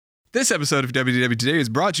This episode of WDW Today is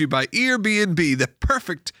brought to you by Airbnb, the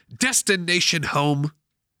perfect destination home.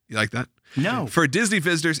 You like that? No. For Disney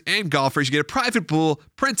visitors and golfers, you get a private pool,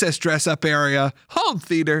 princess dress-up area, home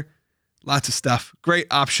theater, lots of stuff. Great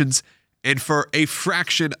options. And for a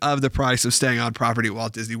fraction of the price of staying on property at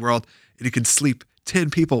Walt Disney World, and you can sleep 10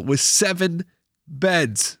 people with 7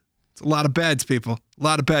 beds. It's a lot of beds, people. A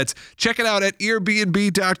lot of beds. Check it out at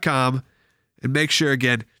Airbnb.com and make sure,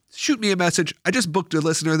 again, shoot me a message. I just booked a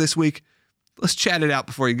listener this week. Let's chat it out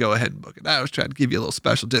before you go ahead and book it. I was trying to give you a little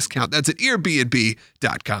special discount. That's at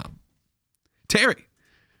Airbnb.com. Terry,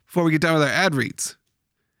 before we get done with our ad reads,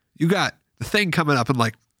 you got the thing coming up in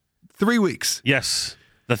like 3 weeks. Yes.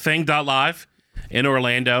 The Thing.live in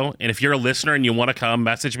Orlando. And if you're a listener and you want to come,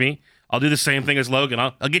 message me. I'll do the same thing as Logan.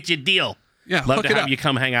 I'll get you a deal. Yeah, Love to have you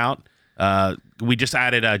come hang out. We just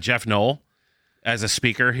added Jeff Knoll as a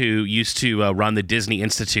speaker who used to run the Disney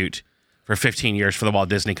Institute for 15 years for the Walt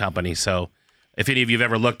Disney Company. So if any of you have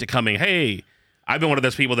ever looked at coming, hey, I've been one of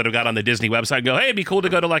those people that have got on the Disney website and go, hey, it'd be cool to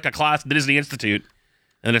go to like a class at the Disney Institute.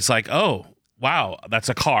 And it's like, oh, wow, that's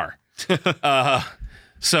a car.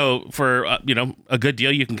 So for, a good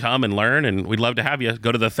deal, you can come and learn, and we'd love to have you.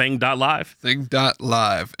 Go to the Thing.live.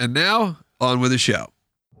 Thing.live. And now, on with the show.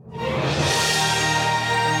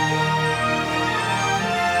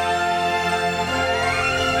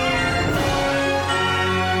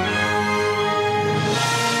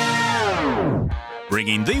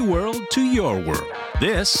 Bringing the world to your world.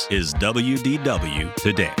 This is WDW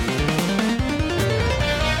Today.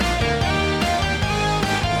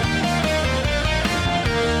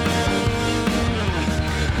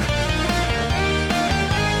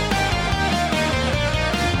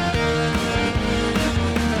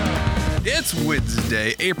 It's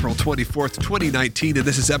Wednesday, April 24th, 2019, and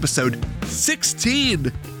this is episode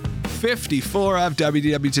 1654 of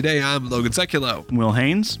WDW Today. I'm Logan Sekulow. Will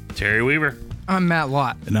Haynes. Terry Weaver. I'm Matt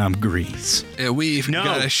Lott. And I'm Grease. And we've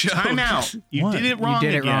got a show. Time out. You What? did it wrong You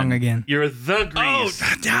did it again. wrong again. You're the Grease.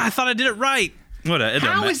 Oh, I thought I did it right. What? It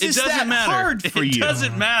How doesn't is this it doesn't that matter. hard for you? It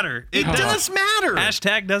doesn't matter. It does matter.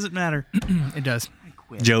 Hashtag doesn't matter. It does.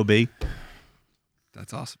 Joe B.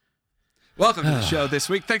 That's awesome. Welcome to the show this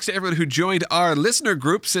week. Thanks to everyone who joined our listener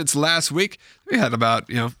group since last week. We had about,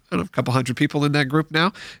 a couple hundred people in that group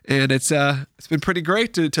now. And it's been pretty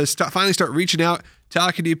great to finally start reaching out,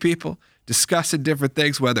 talking to you people, discussing different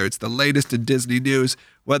things, whether it's the latest in Disney news,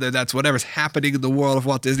 whether that's whatever's happening in the world of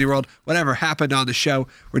Walt Disney World, whatever happened on the show.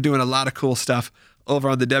 We're doing a lot of cool stuff over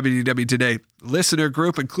on the WDW Today listener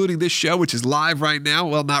group, including this show, which is live right now.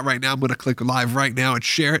 Well, not right now. I'm going to click live right now and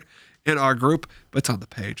share it in our group, but it's on the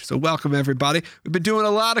page. So welcome, everybody. We've been doing a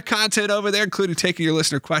lot of content over there, including taking your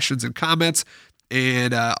listener questions and comments.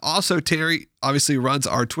 And also, Terry obviously runs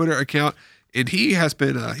our Twitter account, and he's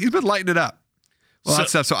been lighting it up. Well, that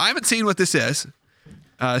stuff. So I haven't seen what this is.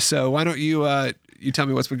 So why don't you tell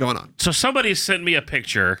me what's been going on? So somebody sent me a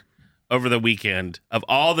picture over the weekend of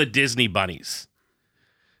all the Disney bunnies.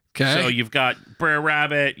 Okay. So you've got Brer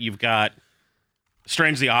Rabbit, you've got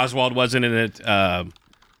Strangely Oswald wasn't in it,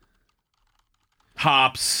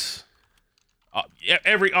 Hops, all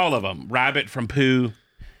of them, Rabbit from Pooh.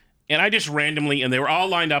 And I just randomly, and they were all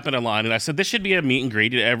lined up in a line, and I said, this should be a meet and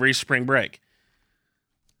greet at every spring break.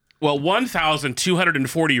 Well,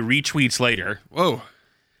 1,240 retweets later. Whoa.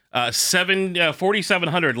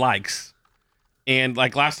 4,700 likes. And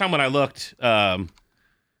like last time when I looked,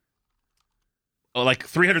 like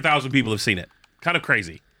 300,000 people have seen it. Kind of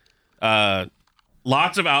crazy.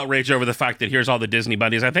 Lots of outrage over the fact that here's all the Disney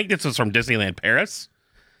bunnies. I think this was from Disneyland Paris.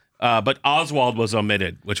 But Oswald was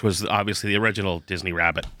omitted, which was obviously the original Disney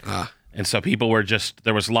Rabbit. And so people were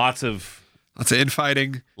there was lots of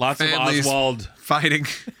infighting. Lots of Oswald fighting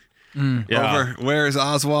over where is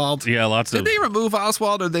Oswald. Yeah, Did they remove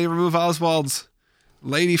Oswald, or did they remove Oswald's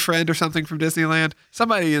lady friend or something from Disneyland?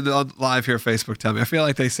 Somebody in the live here Facebook tell me. I feel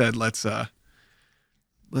like they said let's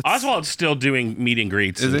Oswald's still doing meet and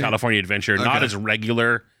greets in California Adventure. Okay. Not as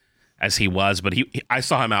regular as he was, but I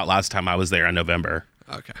saw him out last time I was there in November.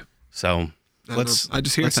 Okay. So Let's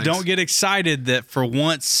things. don't get excited that for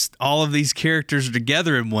once all of these characters are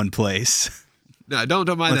together in one place. No,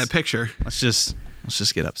 don't mind that picture. Let's just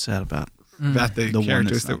get upset about The one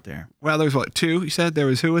characters that's not there. Well, there's what, 2? You said there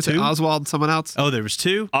was who was it? Two? Oswald and someone else? Oh, there was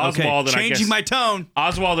 2? Oswald okay. and I Changing guess- my tone.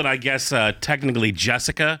 Oswald and I guess technically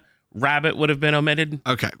Jessica Rabbit would have been omitted.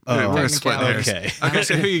 Okay. Oh, we're splitting hairs. okay. Okay,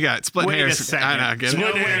 so who you got? Splitting Wait a hairs. second. I know, I get it.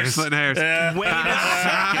 Splitting hairs. Splitting hairs. Wait a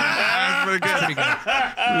second. That's pretty good.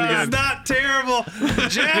 It's not terrible.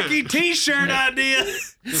 Jackie T-shirt idea.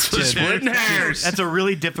 Splitting hairs. That's a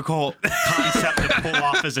really difficult concept to pull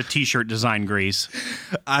off as a t-shirt design, Grease.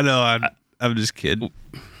 I know. I'm just kidding.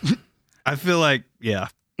 I feel like, yeah.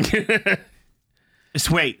 Just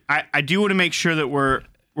wait. I do want to make sure that we're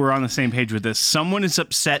on the same page with this. Someone is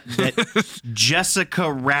upset that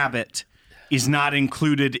Jessica Rabbit is not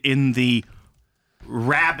included in the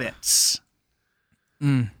rabbits.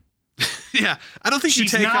 Yeah, I don't think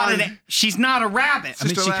She's you take not on. she's not a rabbit. I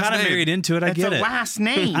mean, her she last kind of name. married into it. I It's get a it. last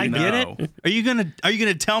name. I get though. it. Are you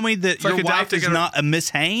gonna tell me that like your wife adopting is a- not a Miss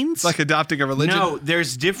Haynes? It's like adopting a religion. No,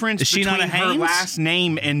 there's difference Is she between not a her Haynes? last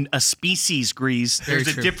name and a species, Grease. There's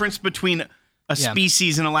a true. difference between a Yeah.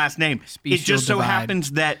 species and a last name. It Special just so divide.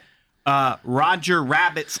 happens that Roger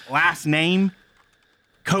Rabbit's last name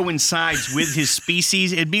coincides with his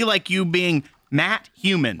species. It'd be like you being Matt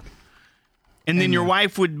Human. And then your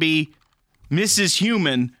wife would be Mrs.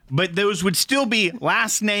 Human, but those would still be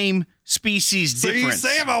last name species So you difference.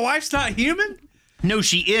 saying my wife's not human? No,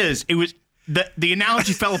 she is. It was the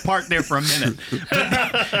analogy fell apart there for a minute,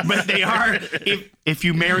 but they are. If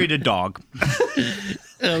you married a dog,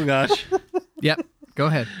 Oh gosh. Yep. Go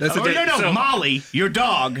ahead. That's a oh no, so- Molly, your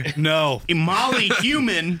dog, No. a Molly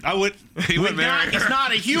human. I would. would not, it's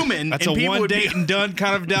not a human. That's and a people one would be- date and done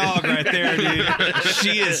kind of dog right there, dude.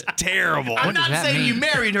 She is terrible. I'm What does not that saying mean? you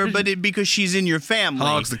married her, but because she's in your family.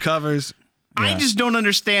 hogs the covers. I just don't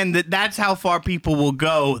understand that. That's how far people will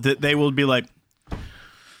go. That they will be like,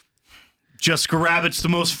 Jessica Rabbit's the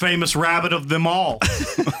most famous rabbit of them all.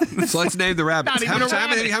 So let's name the rabbits. Not even How, a how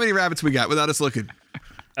many, rabbit. how many rabbits we got without us looking?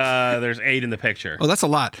 There's 8 in the picture. Oh, that's a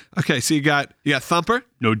lot. Okay, so you got Thumper.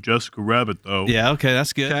 No Jessica Rabbit though. Yeah, okay,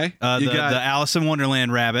 that's good. Okay, you The got- Alice in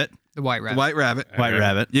Wonderland rabbit, The white rabbit. White Rabbit. white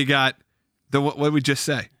rabbit. You got what did we just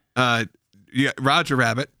say? You got Roger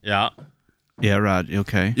Rabbit. Yeah. Yeah, Rod.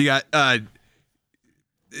 Okay. You got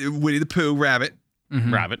Winnie the Pooh Rabbit.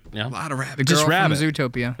 Rabbit. Yeah. A lot of The rabbits. Just girl rabbit. from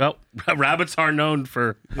Zootopia. Well, rabbits are known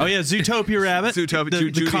for. Oh yeah, Zootopia rabbit. Zootopia. The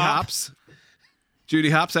Judy cop. Hops. Judy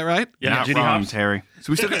Hops, that right? Yeah, Not Judy wrong, Hopps. Terry.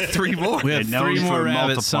 So we still got 3 more. We have It knows 3 more for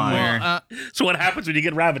rabbits multiplying. somewhere. So what happens when you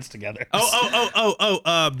get rabbits together? Brer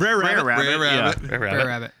Rabbit. Rabbit. Brer yeah. Rabbit. Brer Bear Rabbit.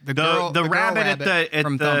 rabbit. The The girl, the girl rabbit at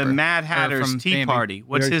from the Thumper. Mad Or Hatter's from tea Bambi. party.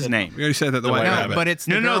 What's his name? We already said that, the White White No, Rabbit. but it's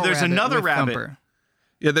the No, girl there's rabbit another with rabbit. Thumper.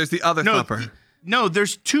 Yeah, there's the other No, Thumper. No,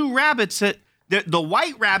 there's 2 rabbits that the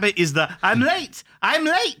white rabbit is the I'm late. I'm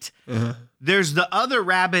late. There's the other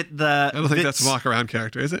rabbit. I don't think that's a walk around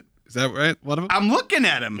character, is it? Is that right? One of them? I'm looking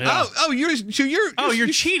at him. You're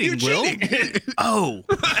cheating, Will. Oh,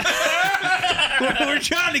 We're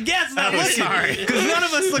trying to guess, not looking. sorry. Because none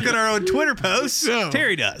of us look at our own Twitter posts. No.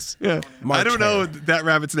 Terry does. Yeah. I don't know that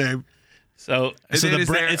rabbit's name. So And So then the is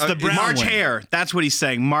there- it's the brown March one. Hare. That's what he's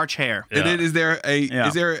saying. March Hare. And then is there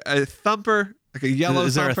a Thumper, like a yellow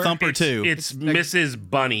Is there a Thumper? Thumper too? it's Mrs.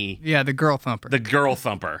 Bunny, Yeah, the girl Thumper. the girl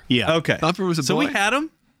thumper. Yeah. Okay. Thumper was a So boy. we had him.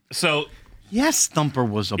 So Yes, Thumper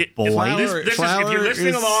was a if- boy. This is, if Flower you're listening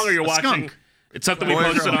is along or you're a watching, skunk. it's something we Boy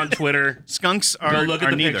or posted girl? on Twitter. Skunks Go are look at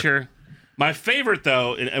are the neither. picture. My favorite,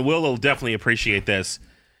 though, and Will will definitely appreciate this,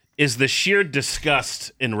 is the sheer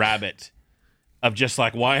disgust in Rabbit of just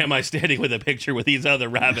like, why am I standing with a picture with these other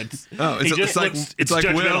rabbits? Oh, He just looks, it's like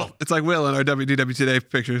judgmental. Will. It's like Will in our WDW Today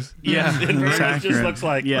pictures. Yeah, it very much just accurate. looks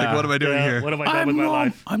like, Yeah. Like, what am I doing here? What have I done with my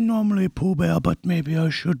life? I'm normally a Pooh Bear, but maybe I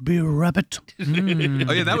should be a rabbit. Oh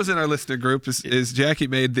yeah, that was in our listener group. Is Jackie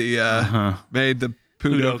made the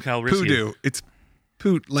Pudo Calrissian. Poodoo. It's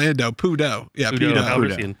Lando Pudo. Yeah, Pudo Pudo.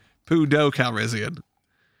 Calrissian. Pudo Calrissian.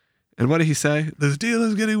 And what did he say? This deal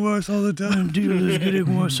is getting worse all the time. Deal is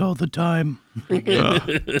getting worse all the time.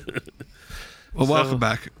 Well, welcome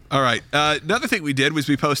back. All right. Another thing we did was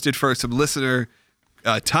we posted for some listener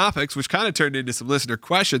topics, which kind of turned into some listener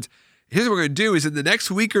questions. Here's what we're going to do is in the next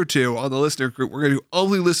week or two on the listener group, we're going to do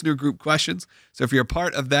only listener group questions. So if you're a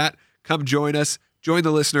part of that, come join us. Join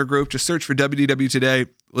the listener group. Just search for WDW Today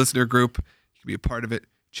listener group. You can be a part of it.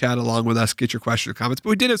 Chat along with us. Get your questions or comments.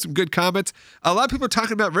 But we did have some good comments. A lot of people are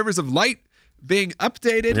talking about Rivers of Light being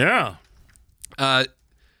updated. Yeah.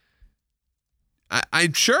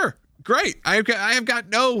 I'm sure. Great. I have got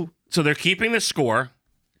no. So they're keeping the score.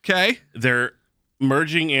 Okay. They're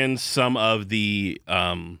merging in some of the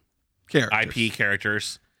Characters. IP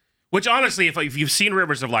characters, which honestly, if you've seen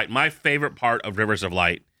Rivers of Light, my favorite part of Rivers of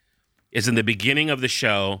Light is in the beginning of the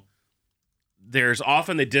show. There's off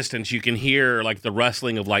in the distance, you can hear like the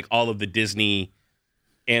rustling of like all of the Disney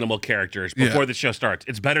animal characters before Yeah. the show starts.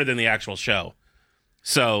 It's better than the actual show.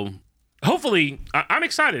 So hopefully, I'm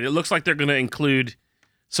excited. It looks like they're going to include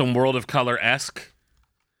some World of Color-esque,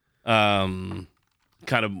 kind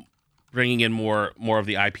of bringing in more of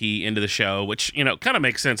the IP into the show, which, you know, kind of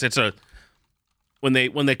makes sense. It's when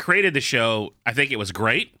they created the show, I think it was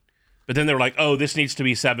great, but then they were like, oh, this needs to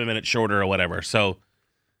be 7 minutes shorter or whatever. So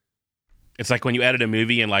It's like when you edit a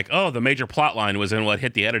movie and like, oh, the major plot line was in what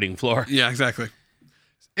hit the editing floor. Yeah, exactly.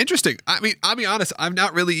 Interesting. I mean, I'll be honest. I've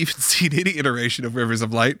not really even seen any iteration of Rivers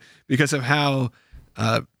of Light because of how.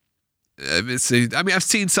 I've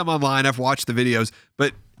seen some online. I've watched the videos,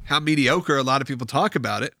 but how mediocre a lot of people talk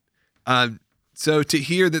about it. So to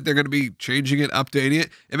hear that they're going to be changing it, updating it,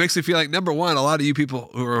 it makes me feel like, number one, a lot of you people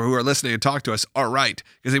who are listening and talk to us are right,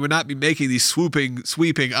 because they would not be making these sweeping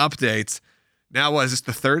updates. Now, was this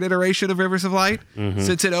the third iteration of Rivers of Light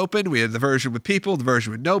since it opened? We had the version with people, the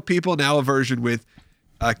version with no people, now a version with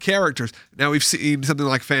characters. Now we've seen something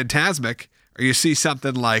like Phantasmic, or you see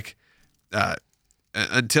something like,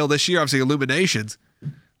 until this year, obviously, Illuminations.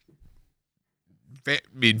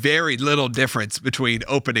 Very little difference between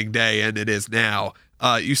opening day and it is now.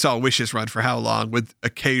 You saw Wishes run for how long, with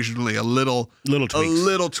occasionally a little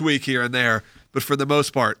tweak here and there, but for the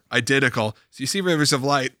most part, identical. So you see Rivers of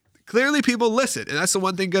Light. Clearly, people listen, and that's the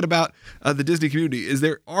one thing good about the Disney community is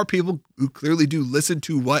there are people who clearly do listen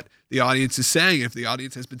to what the audience is saying. If the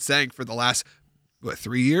audience has been saying for the last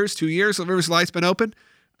 2 years that Rivers of Light's been open,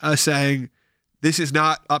 saying this is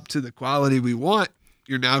not up to the quality we want,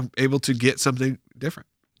 you're now able to get something different.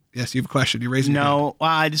 Yes, you have a question. You're raising your hand. No,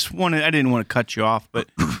 I didn't want to cut you off, but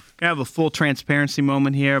can I have a full transparency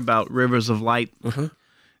moment here about Rivers of Light?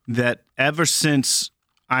 That ever since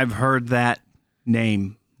I've heard that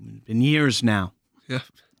name, it's been years now. Yeah.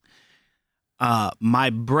 My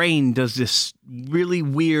brain does this really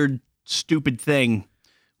weird, stupid thing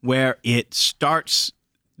where it starts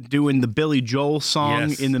doing the Billy Joel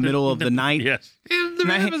song in the middle of the night. Yes. In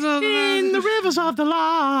the rivers of the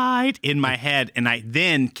light in my head, and I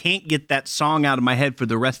then can't get that song out of my head for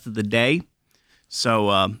the rest of the day.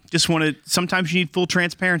 So just wanted, sometimes you need full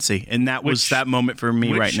transparency, and that was that moment for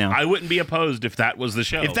me right now. I wouldn't be opposed if that was the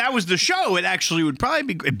show. If that was the show, it actually would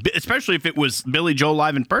probably be, especially if it was Billy Joel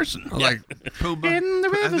live in person. Like Pumbaa. In the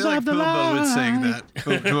rivers I of feel the like Pumbaa would sing light. that.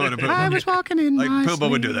 Pumbaa. I was walking in Like my Pumbaa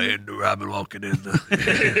would do sleep. that. In the rabbit walking in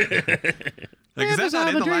the. Like, is that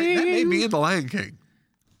not in the Lion? That may be in the Lion King.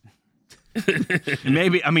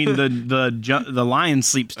 Maybe, I mean, the lion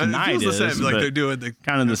sleeps tonight It feels the is same. Like but they're doing the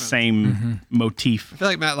kind of the same motif. I feel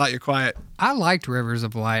like Matt Light, you're quiet. I liked Rivers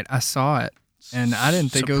of Light. I saw it, and I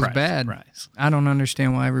didn't think it was Surprise, bad. surprise. I don't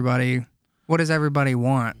understand why everybody. What does everybody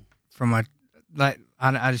want from a like?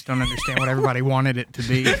 I just don't understand what everybody wanted it to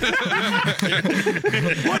be. What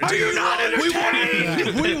do you not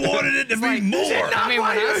understand? We wanted it to be more. I mean, when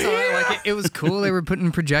I saw it, like it was cool. They were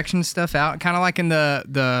putting projection stuff out, kind of like in the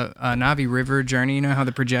Navi River journey. You know how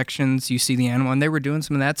the projections, you see the animal, and they were doing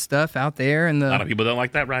some of that stuff out there. And a lot of people don't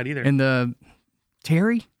like that ride either. in the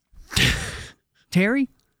Terry. What I didn't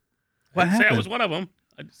say I happened? was one of them.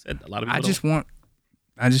 I just said a lot of people.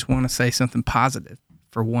 I just want to say something positive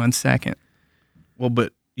for 1 second. Well,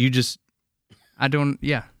 but you just I don't.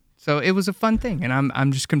 Yeah. So it was a fun thing, and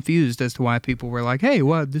I'm just confused as to why people were like, "Hey,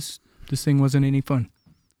 what this thing wasn't any fun."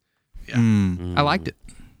 Yeah. I liked it.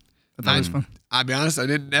 I thought it was fun. I'll be honest, I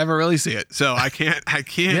didn't never really see it, so I can't.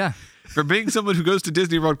 Yeah. For being someone who goes to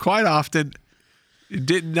Disney World quite often, it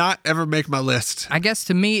did not ever make my list. I guess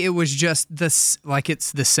to me it was just this, like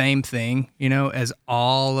it's the same thing, you know, as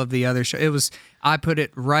all of the other shows. It was. I put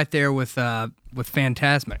it right there with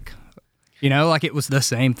Phantasmic. You know, like it was the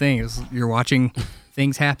same thing. It was, you're watching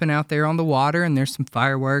things happen out there on the water, and there's some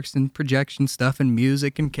fireworks and projection stuff and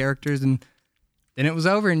music and characters, and then it was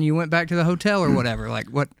over, and you went back to the hotel or whatever. Like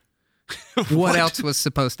what else was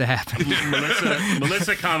supposed to happen?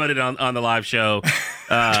 Melissa commented on the live show.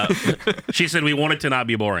 She said we want it to not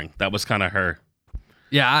be boring. That was kind of her.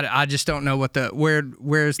 Yeah, I just don't know what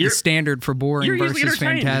where's the standard for boring You're easily versus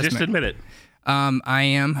entertained. Phantasmic. Just admit it. I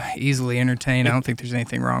am easily entertained. I don't think there's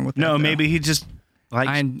anything wrong with that. No, though. maybe he just likes,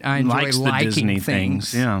 I enjoy likes the liking Disney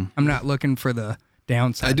things. Yeah. I'm not looking for the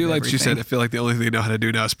downside. I do of like what you said. everything. I feel like the only thing they know how to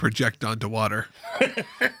do now is project onto water.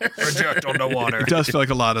 project on the water. It does feel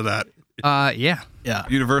like a lot of that. Yeah. Yeah.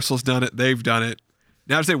 Universal's done it. They've done it.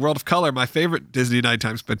 Now to say World of Color, my favorite Disney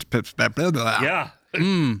nighttime. Yeah.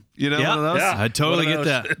 You know, one of those? Yeah. I totally One of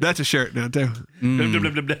get those. that. That's a shirt now, too.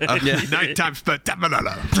 Nighttime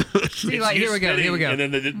spectacular. See, like here we go.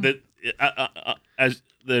 And then as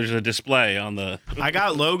there's a display on the. I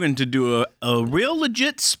got Logan to do a real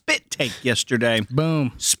legit spit take yesterday.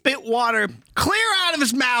 Boom. Spit water clear out of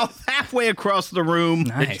his mouth halfway across the room.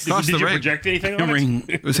 Nice. Across Did the you ring. project anything on it? Ring.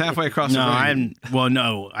 It was halfway across No, the ring.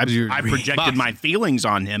 I projected my feelings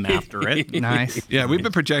on him after it. Nice. Yeah, we've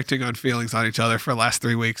been projecting on feelings on each other for the last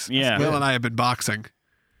 3 weeks. Yeah. Will and I have been boxing.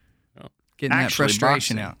 Getting that Actually,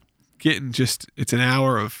 frustration boxing. out. Getting just, it's an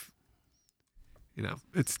hour of,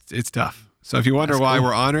 it's tough. So if you wonder That's why cool.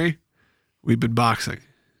 we're ornery, we've been boxing.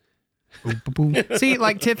 See,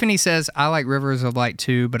 like Tiffany says, I like Rivers of Light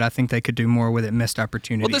too, but I think they could do more with it. Missed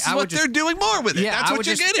opportunity. Well, this is what they're doing more with it. Yeah, That's I what would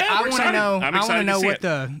you're just, getting. I we're want to excited. know. I'm I want excited to to know see what it.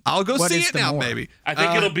 the. I'll go what see is it the now, more. baby. I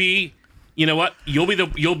think it'll be. You know what?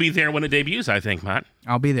 You'll be there when it debuts. I think, Matt.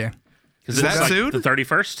 I'll be there. Is that like soon? The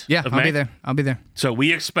 31st. Yeah, of I'll May? be there. I'll be there. So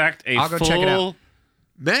we expect a I'll go full. check it out.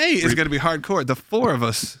 May is going to be hardcore. The four of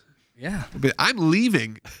us. Yeah. I'm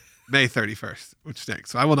leaving May 31st, which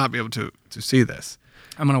stinks. So I will not be able to see this.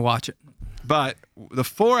 I'm gonna watch it. But the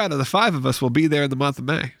 4 out of the 5 of us will be there in the month of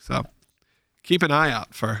May. So keep an eye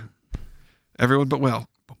out for everyone but Will.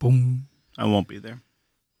 Boom. I won't be there.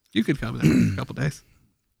 You could come in a couple days.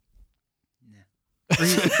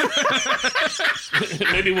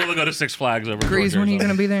 Maybe we'll go to Six Flags over. Grease, when are you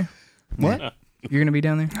gonna be there? What? You're gonna be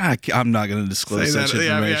down there? I'm not going to disclose such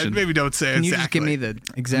information. maybe don't say Can exactly. you just give me the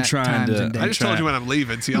exact trying times to- and I dates? just told you when I'm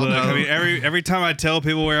leaving, so y'all Look, know. I mean, every time I tell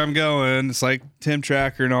people where I'm going, it's like Tim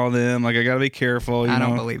Tracker and all them. Like, I got to be careful. You I know?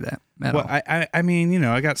 don't believe that at Well, all. I mean, you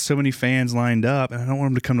know, I got so many fans lined up, and I don't want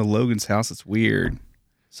them to come to Logan's house. It's weird.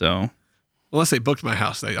 So Unless they booked my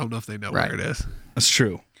house, I don't know if they know Right. where it is. that's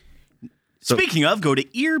true. Speaking of, go to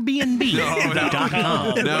Airbnb.com.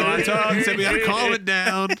 No, I told him, said we got to calm it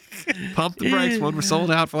down, pump the brakes. One we're sold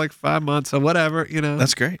out for like 5 months, so whatever, you know.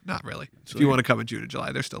 That's great. Not really. If you want to come in June or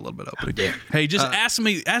July, there's still a little bit open. Hey, just ask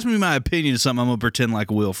me my opinion of something. I'm gonna pretend like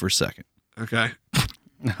Will for a second. Okay.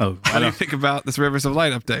 No, What do you think about this Rivers of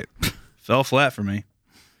Light update? fell flat for me.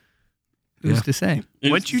 Who's to say?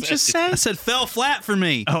 What'd you just say? I said fell flat for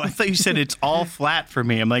me. Oh, I thought you said it's all flat for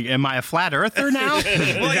me. I'm like, am I a flat earther now? Is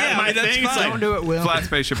that my that's thing? It's fine. like, Don't do it, Will.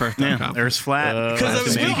 Flatspaceshipearth.com. there's flat.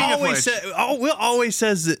 Because Speaking Will always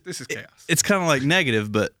says that This is chaos. it's kind of like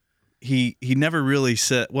negative, but he never really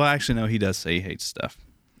said. Well, actually, no, he does say he hates stuff.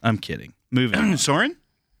 I'm kidding. Moving. on. Soren?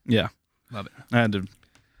 Yeah, love it. I had to.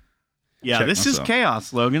 Yeah, Check this myself. is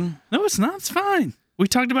chaos, Logan. No, it's not. It's fine. We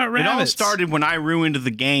talked about It all rabbits. started when I ruined the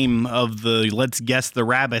game of the let's guess the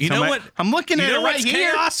rabbits. You know what? I'm looking You at know it right what's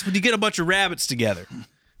here. chaos? When you get a bunch of rabbits together.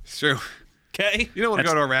 It's true. Okay. You don't want to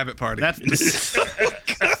go to a rabbit party. That's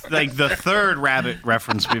like the third rabbit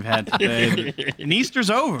reference we've had today. And Easter's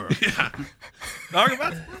over. Talk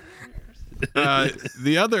about.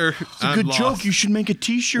 The other Good joke. You should make a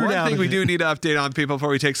T-shirt One out thing of we it. do need to update on people before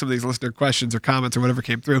we take some of these listener questions or comments or whatever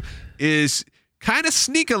came through is kind of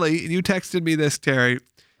sneakily, and you texted me this, Terry,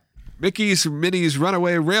 Mickey's Minnie's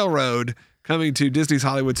Runaway Railroad coming to Disney's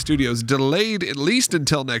Hollywood Studios, delayed at least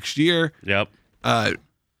until next year. Yep.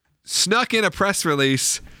 Snuck in a press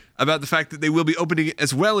release about the fact that they will be opening it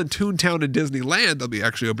as well in Toontown and Disneyland. They'll be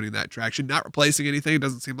actually opening that attraction, not replacing anything. It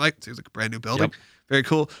doesn't seem like. It seems like a brand new building. Yep. Very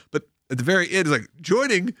cool. But at the very end, it's like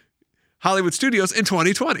joining Hollywood Studios in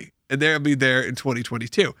 2020, and they'll be there in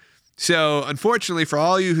 2022. So, unfortunately, for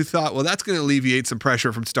all you who thought, well, that's going to alleviate some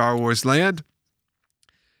pressure from Star Wars Land,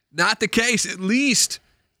 not the case. At least,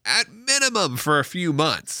 at minimum, for a few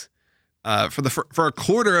months, for a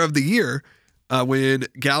quarter of the year, when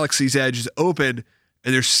Galaxy's Edge is open,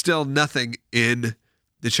 and there's still nothing in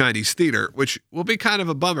the Chinese theater, which will be kind of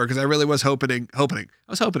a bummer because I really was hoping.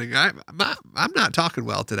 I'm not talking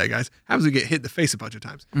well today, guys. Happens we get hit in the face a bunch of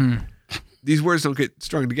times. These words don't get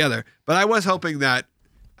strung together. But I was hoping that,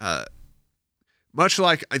 much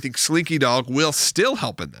like I think Slinky Dog will still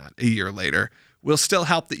help in that a year later, will still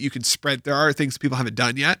help that you can spread. There are things people haven't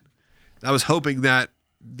done yet. I was hoping that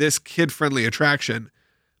this kid-friendly attraction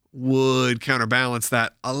would counterbalance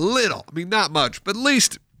that a little. I mean, not much, but at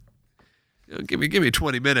least give me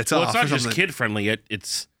 20 minutes Well, off. it's not or just something. kid friendly.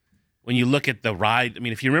 It's when you look at the ride. I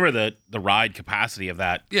mean, if you remember the ride capacity of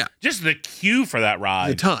that, Yeah. just the queue for that a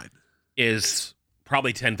ride ton. is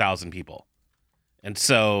probably 10,000 people. And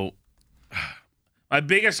so, my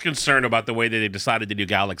biggest concern about the way that they decided to do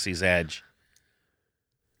Galaxy's Edge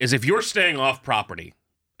is if you're staying off property.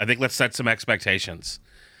 I think let's set some expectations.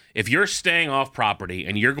 If you're staying off property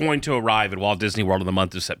and you're going to arrive at Walt Disney World in the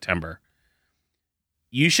month of September,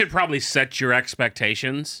 you should probably set your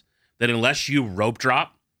expectations that unless you rope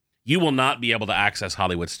drop, you will not be able to access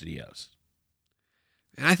Hollywood Studios.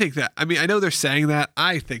 And I think that, I mean, I know they're saying that.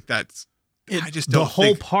 I think that's, I just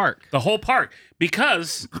don't park. The whole park.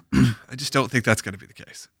 Because I just don't think that's going to be the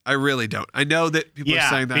case. I really don't. I know that people are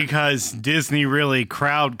saying that. because Disney really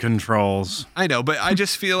crowd controls. I know, but I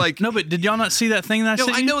just feel like No, but did y'all not see that thing that I no,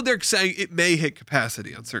 sent I you? know they're saying it may hit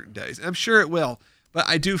capacity on certain days. I'm sure it will, but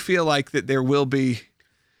I do feel like that there will be.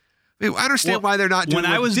 I mean, I understand Well, why they're not doing.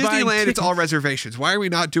 when I was buying Disneyland, it's all tickets- reservations. Why are we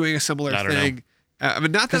not doing a similar I don't thing? I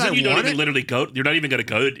mean, not that because I you don't want even it. literally go. You're not even going to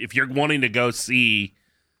go. If you're wanting to go see,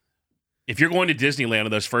 if you're going to Disneyland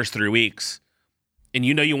in those first 3 weeks, and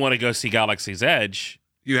you know you want to go see Galaxy's Edge,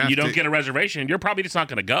 You have you don't to- get a reservation. You're probably just not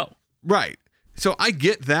going to go. Right. So I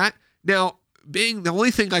get that. Now, being the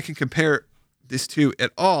only thing I can compare this to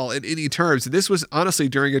at all in any terms, and this was honestly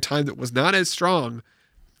during a time that was not as strong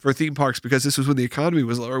for theme parks because this was when the economy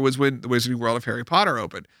was lower, was when the Wizarding World of Harry Potter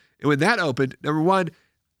opened. And when that opened, number one,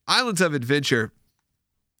 Islands of Adventure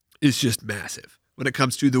is just massive when it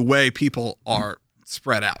comes to the way people are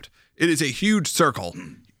spread out. It is a huge circle.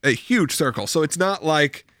 So it's not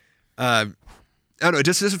like, I don't know, it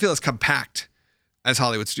just doesn't feel as compact as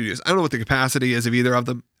Hollywood Studios. I don't know what the capacity is of either of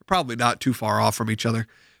them. Probably not too far off from each other,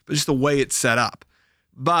 but just the way it's set up.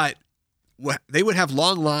 But they would have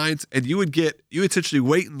long lines, and you would essentially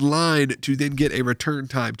wait in line to then get a return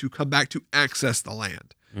time to come back to access the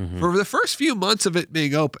land. For the first few months of it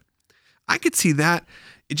being open, I could see that.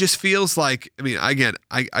 It just feels like, I mean, again,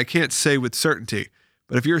 I can't say with certainty,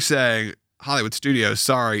 but if you're saying Hollywood Studios,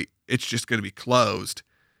 sorry, it's just going to be closed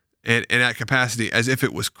and at capacity as if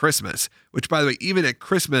it was Christmas, which, by the way, even at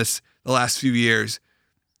Christmas the last few years,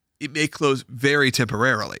 it may close very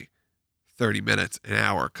temporarily, 30 minutes, an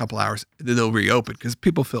hour, a couple hours, and then they'll reopen because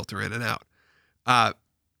people filter in and out. That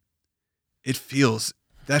feels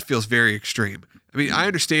very extreme. I mean, I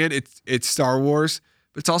understand it's Star Wars,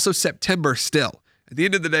 but it's also September still. At the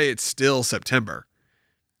end of the day, it's still September.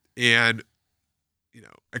 And,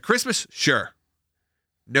 at Christmas, sure,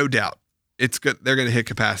 no doubt, it's good. They're going to hit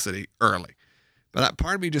capacity early. But that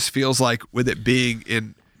part of me just feels like with it being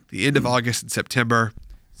in the end of August and September,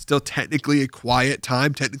 still technically a quiet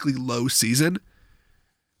time, technically low season,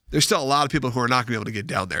 there's still a lot of people who are not going to be able to get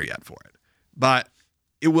down there yet for it. But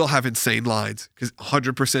it will have insane lines because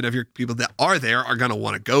 100% of your people that are there are going to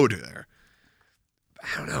want to go to there.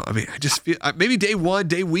 I don't know. I mean, I just feel maybe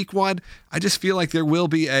week one, I just feel like there will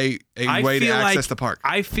be a way to access the park.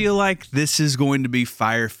 I feel like this is going to be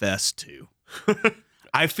Fyre Fest 2.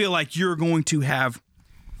 I feel like you're going to have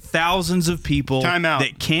thousands of people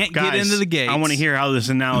that can't get into the gates. I want to hear how this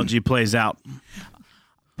analogy plays out.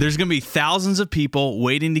 There's going to be thousands of people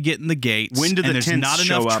waiting to get in the gates. When do the there's tents not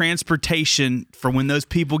show enough up? transportation for when those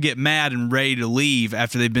people get mad and ready to leave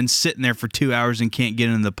after they've been sitting there for 2 hours and can't get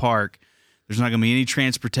into the park. There's not going to be any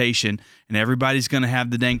transportation, and everybody's going to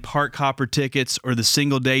have the dang park hopper tickets or the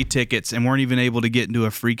single-day tickets and weren't even able to get into a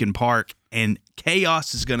freaking park, and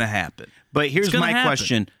chaos is going to happen. But here's my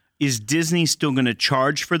question. Is Disney still going to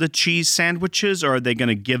charge for the cheese sandwiches, or are they going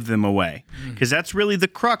to give them away? Because that's really the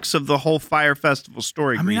crux of the whole Fyre Festival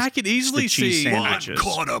story. I mean, I could easily see sandwiches.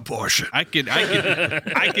 1 quarter portion. I could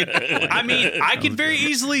very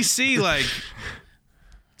easily see, like,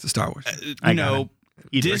 It's a Star Wars.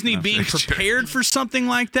 Disney being prepared for something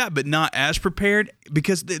like that, but not as prepared.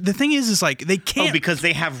 Because the thing is like, they can't. Oh, because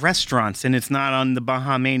they have restaurants, and it's not on the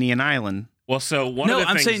Bahamian island. Well, so one of the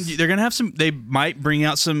I'm things... saying they're going to have some, they might bring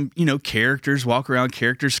out some, characters, walk around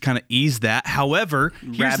characters, kind of ease that. However,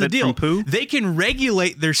 here's the Rabbit deal. from Pooh? They can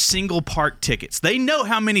regulate their single park tickets. They know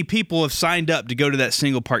how many people have signed up to go to that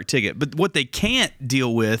single park ticket. But what they can't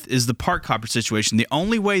deal with is the park hopper situation. The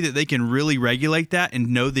only way that they can really regulate that and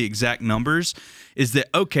know the exact numbers is that,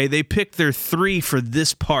 okay, they picked their 3 for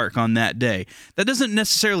this park on that day. That doesn't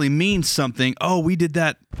necessarily mean something, we did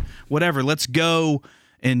that, whatever, let's go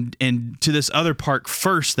and to this other park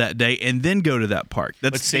first that day and then go to that park.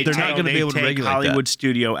 They're not going to be able to regulate Hollywood that.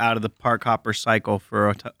 Studio out of the park hopper cycle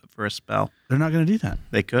for a spell. They're not going to do that.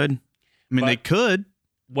 They could. I mean, they could.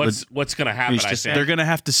 What's going to happen, I think? They're going to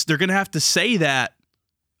have to say that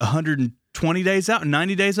 120 days out,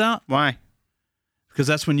 90 days out. Why? Because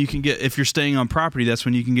that's when you can get, if you're staying on property, that's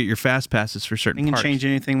when you can get your fast passes for certain They can parks. change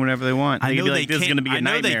anything whenever they want. I know can be like, this is going to be a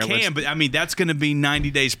nightmare. they can, but I mean, that's going to be 90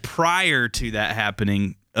 days prior to that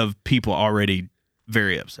happening of people already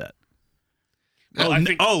very upset. Well, I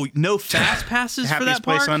think, no fast passes for happiest that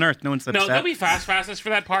park? place on earth. No one's upset. no, there'll be fast passes for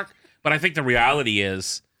that park, but I think the reality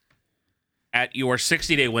is at your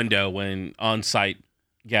 60-day window when on-site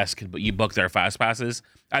guests you book their fast passes,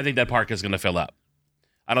 I think that park is going to fill up.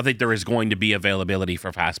 I don't think there is going to be availability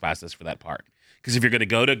for fast passes for that park. Because if you're going to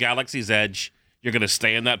go to Galaxy's Edge, you're going to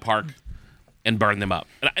stay in that park and burn them up.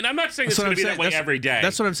 And I'm not saying it's going to be that way every day.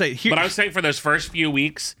 That's what I'm saying. But I'm saying for those first few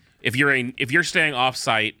weeks, if you're staying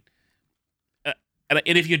off-site, and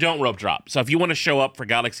if you don't rope drop. So if you want to show up for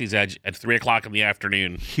Galaxy's Edge at 3 o'clock in the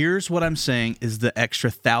afternoon. Here's what I'm saying is the extra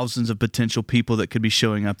thousands of potential people that could be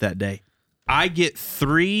showing up that day. I get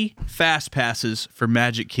 3 fast passes for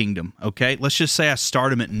Magic Kingdom, okay? Let's just say I start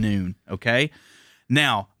them at noon, okay?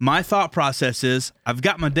 Now, my thought process is I've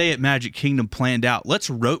got my day at Magic Kingdom planned out. Let's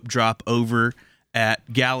rope drop over at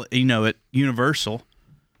at Universal.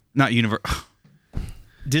 Not Universal.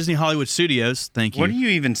 Disney Hollywood Studios, thank you. What are you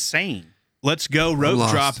even saying? Let's go rope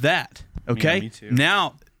drop that, okay? Yeah, me too.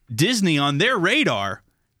 Now, Disney on their radar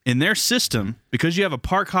in their system, because you have a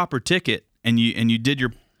park hopper ticket and you did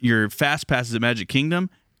your fast passes at Magic Kingdom,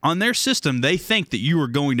 on their system they think that you were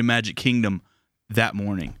going to Magic Kingdom that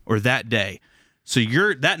morning or that day. So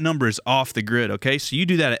that number is off the grid, okay? So you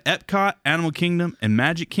do that at Epcot, Animal Kingdom, and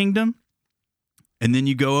Magic Kingdom, and then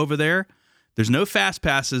you go over there. There's no fast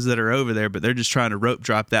passes that are over there, but they're just trying to rope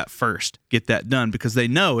drop that first, get that done, because they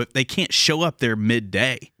know if they can't show up there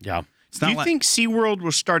midday. Yeah. Do you think SeaWorld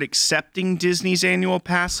will start accepting Disney's annual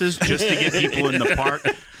passes just to get people in the park?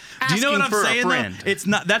 Do you know what I'm for a saying? friend.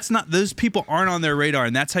 Though? Those people aren't on their radar,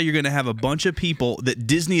 and that's how you're going to have a bunch of people that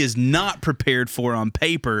Disney is not prepared for on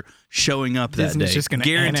paper showing up that Disney's day. just going to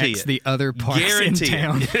Guarantee annex it. the other parks Guarantee in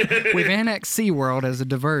town. We've annexed SeaWorld as a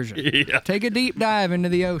diversion. Yeah. Take a deep dive into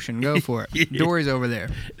the ocean. Go for it. Dory's over there.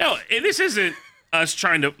 No, and this isn't us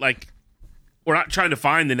trying to we're not trying to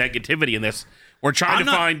find the negativity in this. We're trying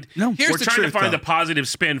to find the positive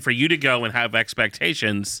spin for you to go and have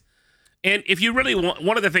expectations. And if you really want,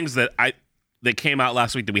 one of the things that came out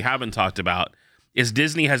last week that we haven't talked about is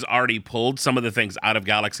Disney has already pulled some of the things out of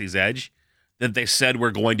Galaxy's Edge that they said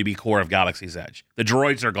were going to be core of Galaxy's Edge. The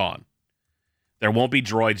droids are gone. There won't be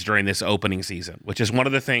droids during this opening season, which is one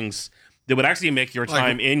of the things that would actually make your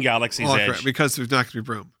time in Galaxy's Edge. Because there's not going to be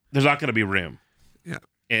room. There's not going to be room. Yeah.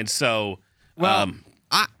 And so,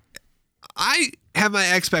 I have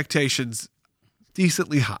my expectations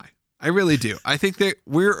decently high. I really do. I think that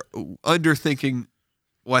we're underthinking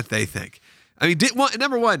what they think. I mean,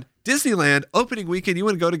 number one, Disneyland opening weekend. You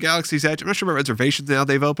want to go to Galaxy's Edge? I'm not sure about reservations now.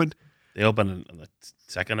 They've opened. They opened on the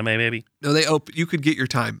 2nd of May, maybe. No, you could get your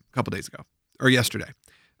time a couple days ago or yesterday.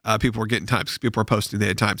 People were getting times. People were posting they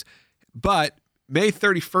had times. But May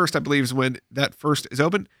 31st, I believe, is when that first is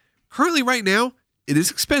open. Currently, right now, it is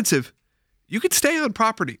expensive. You could stay on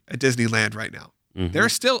property at Disneyland right now. Mm-hmm. There are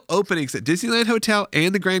still openings at Disneyland Hotel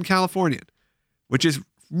and the Grand Californian, which is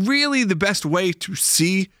really the best way to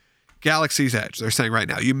see Galaxy's Edge. They're saying right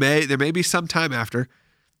now. There may be some time after,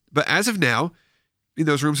 but as of now,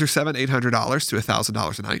 those rooms are $700-800 to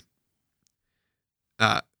 $1,000 a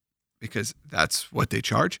night, because that's what they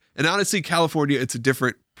charge. And honestly, California, it's a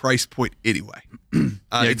different price point anyway.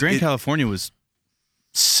 Grand California was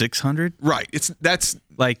 $600. Right. That's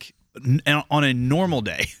like on a normal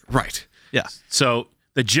day. Right. Yeah. So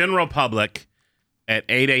the general public at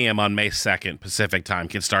 8 a.m. on May 2nd Pacific time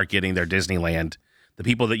can start getting their Disneyland. The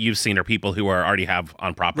people that you've seen are people who already have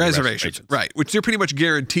on-property reservations. Right, which they're pretty much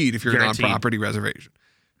guaranteed if you're an on-property reservation.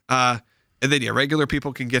 And then, regular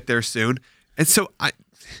people can get there soon. And so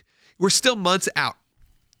we're still months out.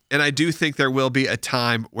 And I do think there will be a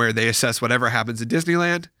time where they assess whatever happens in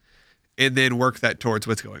Disneyland and then work that towards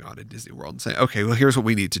what's going on in Disney World and say, okay, well, here's what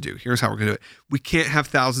we need to do. Here's how we're going to do it. We can't have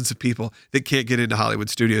thousands of people that can't get into Hollywood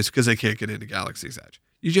Studios because they can't get into Galaxy's Edge.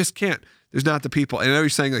 You just can't. There's not the people. And I know you're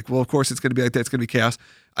saying, well, of course it's going to be like that. It's going to be chaos.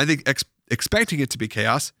 I think expecting it to be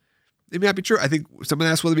chaos, it may not be true. I think someone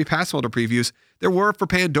asked, will there be pass holder previews? There were for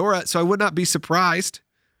Pandora, so I would not be surprised.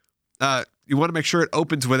 You want to make sure it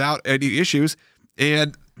opens without any issues.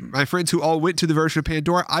 And my friends who all went to the version of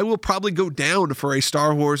Pandora, I will probably go down for a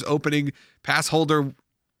Star Wars opening pass holder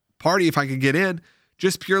party if I can get in,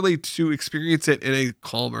 just purely to experience it in a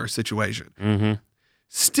calmer situation. Mm-hmm.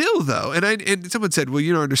 Still, though, and someone said, well,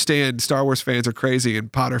 you don't understand, Star Wars fans are crazy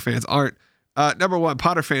and Potter fans aren't. Number one,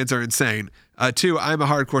 Potter fans are insane. Two, I'm a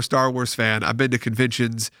hardcore Star Wars fan. I've been to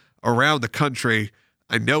conventions around the country.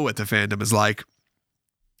 I know what the fandom is like.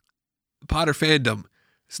 Potter fandom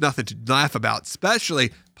is nothing to laugh about,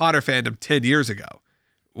 especially Potter fandom 10 years ago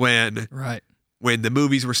when the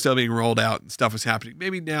movies were still being rolled out and stuff was happening.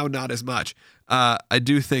 Maybe now not as much. I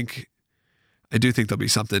do think there'll be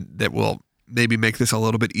something that will maybe make this a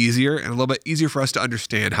little bit easier and a little bit easier for us to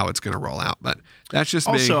understand how it's going to roll out. But that's just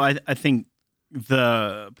me. Also, I think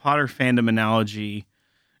the Potter fandom analogy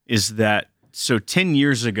is that, so 10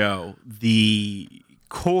 years ago, the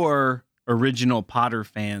core original Potter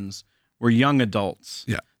fans were young adults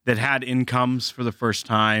that had incomes for the first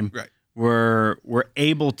time, were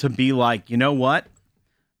able to be like, you know what?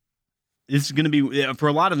 This is going to be, for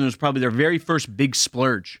a lot of them, it was probably their very first big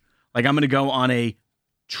splurge. Like, I'm going to go on a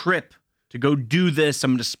trip to go do this.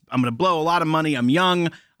 I'm going to blow a lot of money. I'm young.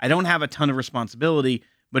 I don't have a ton of responsibility.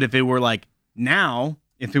 But if it were like now,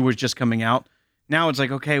 if it was just coming out, now it's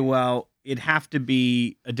like, okay, well, it'd have to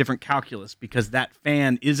be a different calculus because that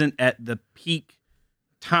fan isn't at the peak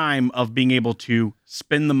time of being able to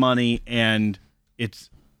spend the money, and it's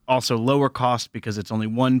also lower cost because it's only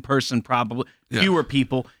one person, probably fewer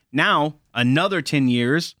people. Now, another 10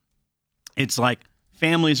 years, it's like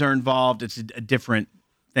families are involved. It's a different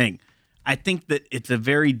thing. I think that it's a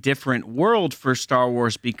very different world for Star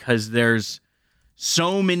Wars because there's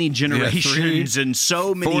so many generations and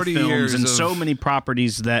so many 40 films years and of- so many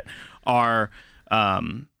properties that are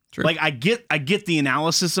like I get the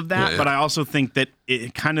analysis of that, Yeah. but I also think that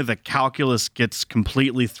it kind of the calculus gets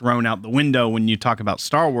completely thrown out the window when you talk about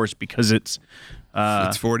Star Wars because it's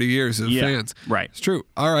 40 years of yeah, fans. right. It's true.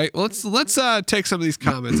 All right. Well, let's take some of these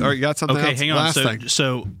comments. All right, you got something Okay, else? hang on. Last thing.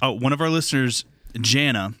 So one of our listeners,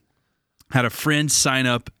 Jana, had a friend sign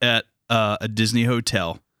up at a Disney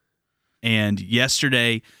hotel, and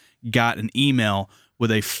yesterday got an email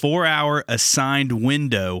with a 4-hour assigned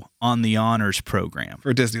window on the honors program.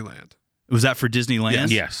 For Disneyland. Was that for Disneyland?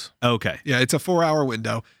 Yes. Okay. Yeah, it's a 4-hour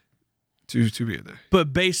window to be in there.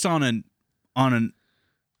 But based on an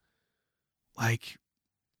like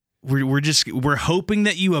we're hoping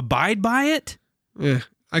that you abide by it. Yeah,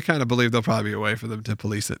 I kind of believe there'll probably be a way for them to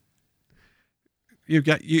police it. You're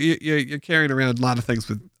carrying around a lot of things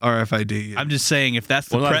with RFID. I'm just saying if that's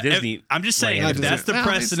the Well, not Disney I'm just saying Land, if that's the Well,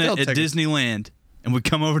 they still precedent at take it. Disneyland and we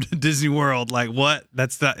come over to Disney World, like what?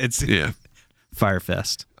 It's yeah.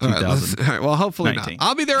 Firefest All right, 2000. all right. Well, hopefully 19. not.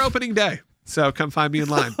 I'll be there opening day, so come find me in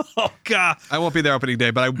line. Oh God! I won't be there opening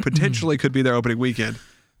day, but I potentially could be there opening weekend,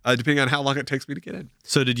 depending on how long it takes me to get in.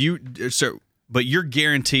 So did you? But you're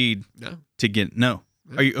guaranteed No. to get no.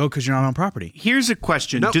 Are you? Oh, because you're not on property. Here's a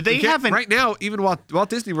question: No, do they you can't- have an right now? Even Walt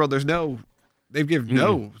Disney World, they've given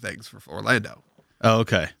no things for Orlando. Oh,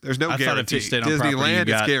 okay. There's no I guarantee. thought if you stayed on property, you Disneyland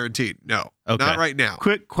is got- guaranteed. No, Okay. not right now.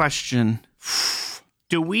 quick question?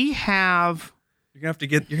 Do we have? You're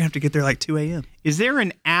gonna have to get there like 2 a.m. Is there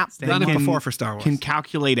an app that Done it can, before for Star Wars. can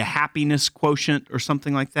calculate a happiness quotient or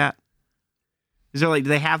something like that? Is there do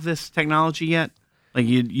they have this technology yet? Like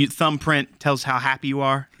you thumbprint tells how happy you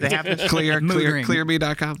are. They have this.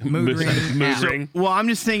 Clearme.com. Mood ring. Mood app. ring. Well, I'm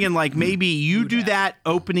just thinking like maybe you do that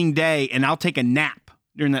opening day and I'll take a nap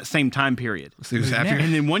during that same time period. See who's happier.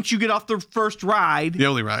 And then once you get off the first ride, The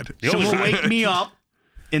only ride. someone will wake me up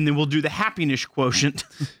and then we'll do the happiness quotient.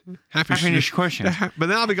 Happiness quotient. But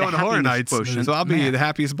then I'll be going The to Horror happiness Nights, quotient. so I'll be the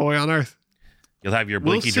happiest boy on earth. You'll have your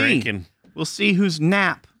We'll blinky see. drink and We'll see whose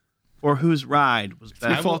nap or whose ride was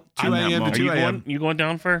better. Full 2 in that a.m. to moment. 2 are a.m. you going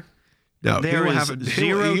down for? No, he There will is have a- he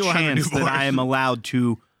zero will have a chance that newborn I am allowed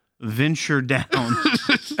to venture down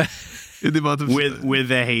in the month of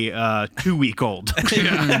with a 2-week-old.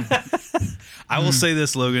 I will say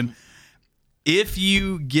this, Logan. If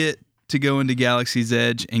you get to go into Galaxy's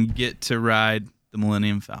Edge and get to ride the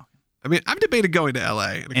Millennium Falcon, I mean, I'm debating going to LA in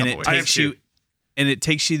a and couple it weeks.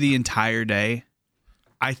 takes you the entire day,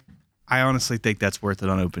 I honestly think that's worth it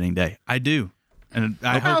on opening day. I do. And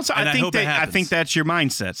I hope, and I hope it I happens. think that's your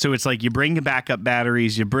mindset. So it's like you bring the backup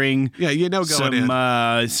batteries, you bring Yeah, going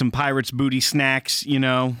in some Pirates booty snacks,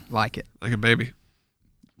 Like it. like a baby.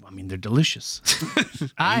 I mean, they're delicious.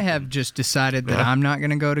 I have just decided that I'm not going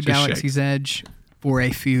to go to Just Galaxy's Edge for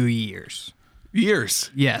a few years.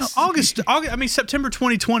 Years. Yes. August. I mean, September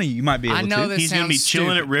 2020, you might be able I know to. this He's going to be sounds chilling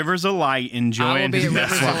stupid. at Rivers of Light, I will enjoying be his at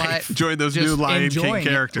best Rivers of life. Light, Enjoying those just new Lion King enjoying it,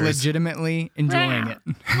 characters. legitimately enjoying it.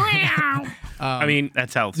 I mean,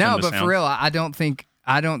 That's how it's No, gonna but sound. for real,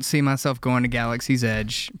 I don't see myself going to Galaxy's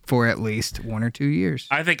Edge for at least 1 or 2 years.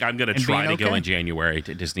 I think I'm going to And try to being go okay. in January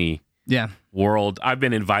to Disney Yeah. World. I've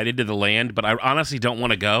been invited to the land, but I honestly don't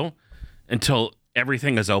want to go until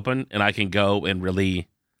everything is open and I can go and really.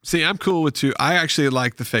 See, I'm cool with two. I actually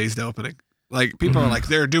like the phased opening. Like people are like,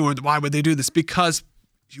 why would they do this? Because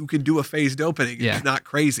you can do a phased opening. Yeah. It's not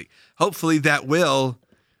crazy. Hopefully that will.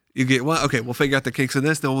 You get okay. We'll figure out the kinks of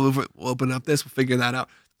this. Then we'll open up this. We'll figure that out.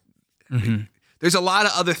 There's a lot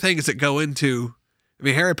of other things that go into. I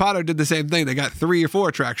mean, Harry Potter did the same thing. They got 3 or 4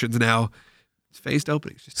 attractions now. It's phased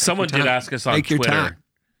openings. Just take Someone your did time. ask us on Take your Twitter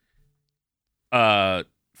time.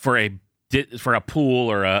 for a pool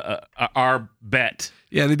or our bet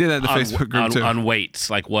Yeah, they did that in the Facebook group too. on weights.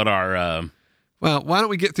 Like what are Well, why don't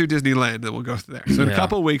we get through Disneyland and we'll go through there. So in a Yeah.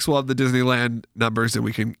 couple of weeks we'll have the Disneyland numbers and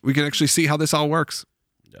we can actually see how this all works.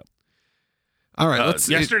 Yep. All right, let's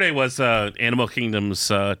yesterday was Animal Kingdom's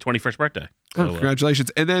 21st birthday. oh, So, congratulations.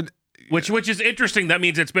 And then which is interesting. That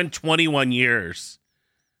means it's been 21 years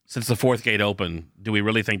since the fourth gate opened. Do we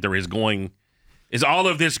really think is all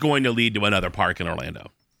of this going to lead to another park in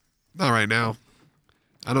Orlando? not right now.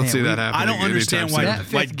 I don't Man, see that we- happening. I don't understand anytime why, soon. That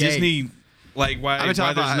fifth like gate. Disney, like why I've been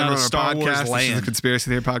talking there's about not it a on Star our Wars podcast. This is a land. conspiracy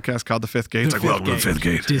theory podcast called The Fifth Gate. It's like, welcome to the Fifth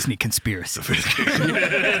Gate. Disney conspiracy.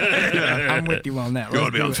 I'm with you on that.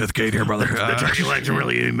 Let's do it. Fifth Gate here, brother.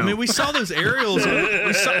 I mean, we saw those aerials.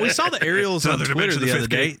 We saw the aerials on Another Twitter dimension of the the other Fifth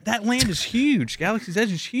day. Gate. That land is huge. Galaxy's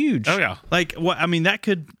Edge is huge. Oh, yeah. Like what? I mean, that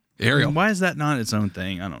could. Aerial. Why is that not its own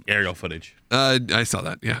thing? I don't. Aerial footage. I saw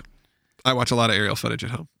that, yeah. I watch a lot of aerial footage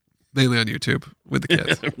at home. mainly on YouTube with the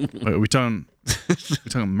kids. Wait, are we talking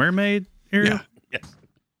mermaid Ariel? Yeah. Yes.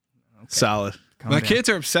 Solid. Calm My down. kids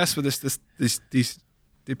are obsessed with these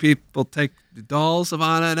people take the dolls of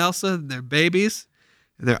Anna and Elsa and their babies,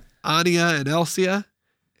 and they're Anya and Elsia,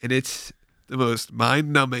 and it's the most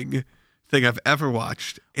mind-numbing thing I've ever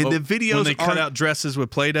watched. And the videos when they cut out dresses with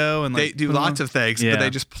Play-Doh and they like, do put 'em lots on? of things, Yeah. but they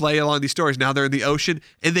just play along these stories. Now they're in the ocean,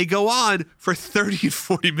 and they go on for 30 and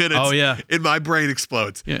 40 minutes. Oh, yeah. And my brain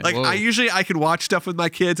explodes. Yeah. Like, Whoa. I can watch stuff with my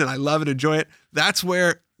kids, and I love and enjoy it. That's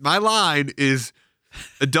where my line is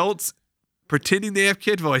adults pretending they have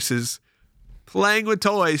kid voices, playing with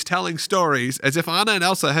toys, telling stories, as if Anna and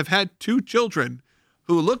Elsa have had 2 children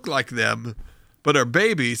who look like them, but are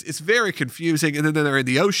babies. It's very confusing. And then they're in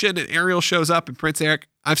the ocean, and Ariel shows up, and Prince Eric.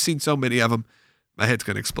 I've seen so many of them. My head's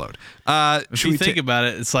going to explode. If you think about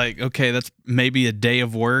it, it's like, okay, that's maybe a day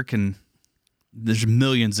of work and there's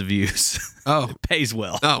millions of views. Oh. It pays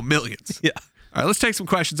well. Oh, millions. Yeah. All right, let's take some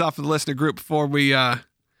questions off of the listener group before we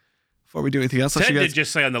do anything else. Unless Ted you did guys-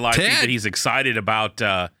 just say on the live feed Ted? that he's excited about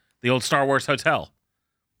the old Star Wars hotel,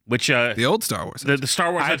 which the old Star Wars. the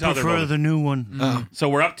Star Wars I hotel. they're prefer building. the new one. Oh, So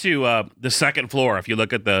we're up to the second floor. If you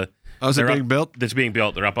look at the, is it they're being up- built? That's being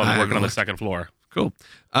built. They're up on I working on the looked. second floor. Cool.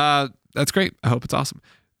 That's great. I hope it's awesome.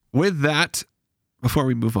 With that, before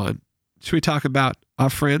we move on, should we talk about our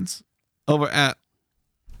friends over at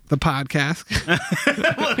the podcast? It's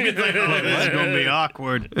going to be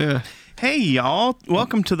awkward. Yeah. Hey, y'all.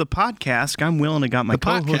 Welcome to the podcast. I'm Will, and I got my The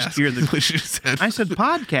co-host podcast. here. What you said. I said No,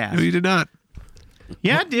 podcast. you did not.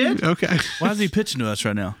 Yeah, I did. Okay. Why is he pitching to us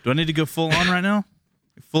right now? Do I need to go full on right now?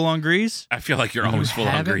 Full on grease? I feel like you're always full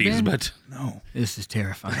on haven't grease, been? but No. This is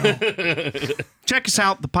terrifying. Check us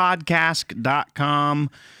out, thepodcast.com.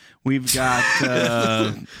 We've got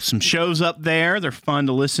some shows up there. They're fun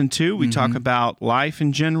to listen to. We talk about life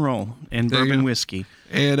in general and There you bourbon go. whiskey.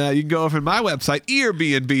 And you can go over to my website,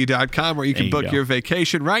 earbnb.com, where you can There you book go. your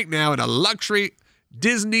vacation right now in a luxury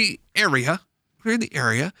Disney area. We're in the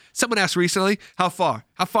area. Someone asked recently, how far?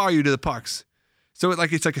 How far are you to the parks? So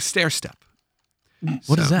it's like a stair step.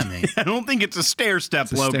 What does that mean? I don't think it's a stair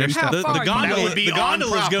step, a Logan. stair step. The far? gondola, would be the on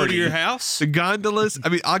gondolas go to property. your house? The gondolas,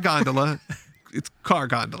 a gondola. It's car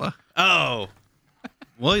gondola. Oh.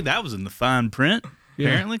 Well, that was in the fine print,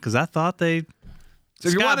 apparently, because I thought they... So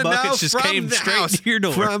if you Sky want to know Buckets just from came the straight house, to your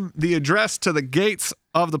door. from the address to the gates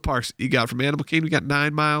of the parks, you got from Animal Kingdom, you got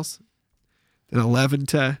 9 miles, then 11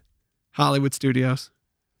 to Hollywood Studios,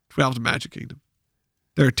 12 to Magic Kingdom,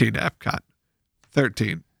 13 to Epcot,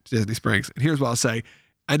 13 to Disney Springs. And here's what I'll say.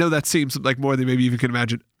 I know that seems like more than maybe you can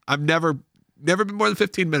imagine. I've never been more than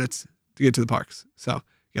 15 minutes to get to the parks. So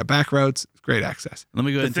you got back roads, great access. Let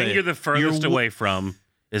me go the ahead and thing tell you're you. the furthest away from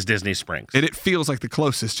is Disney Springs. And it feels like the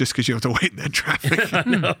closest just because you have to wait in that traffic.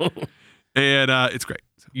 No. And it's great.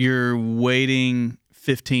 So, You're waiting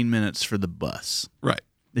 15 minutes for the bus right.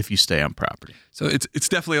 if you stay on property. So it's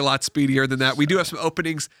definitely a lot speedier than that. We do have some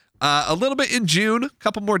openings a little bit in June, a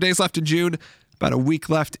couple more days left in June, about a week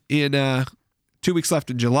left in 2 weeks left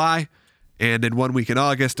in July, and then 1 week in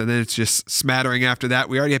August, and then it's just smattering after that.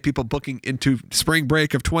 We already have people booking into spring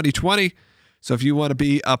break of 2020. So if you want to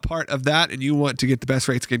be a part of that and you want to get the best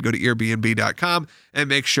rates, again, go to Airbnb.com and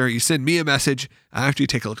make sure you send me a message after you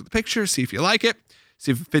take a look at the picture, see if you like it,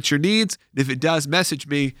 see if it fits your needs. And if it does, message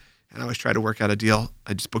me. And I always try to work out a deal.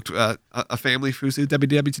 I just booked a family who's a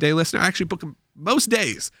WDW Today listener. I actually book them most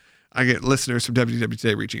days. I get listeners from WDW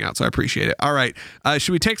Today reaching out, so I appreciate it. All right.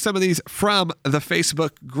 Should we take some of these from the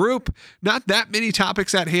Facebook group? Not that many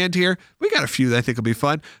topics at hand here. We got a few that I think will be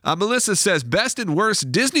fun. Melissa says, best and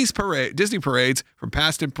worst Disney parades from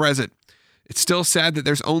past and present. It's still sad that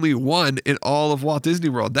there's only one in all of Walt Disney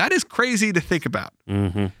World. That is crazy to think about.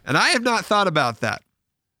 Mm-hmm. And I have not thought about that.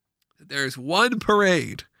 There's one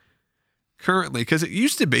parade currently, because it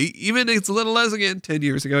used to be, even as little as, again, 10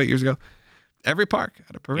 years ago, 8 years ago, every park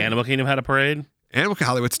had a parade. Animal Kingdom had a parade. Animal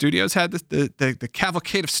Hollywood Studios had the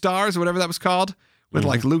Cavalcade of Stars, or whatever that was called, with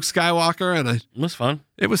like Luke Skywalker, and It was fun,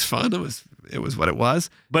 it was fun. It was what it was.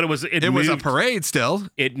 but it was A parade still.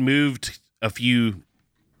 It moved a few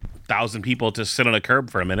thousand people to sit on a curb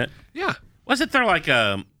for a minute. Yeah. Wasn't there like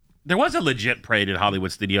there was a legit parade at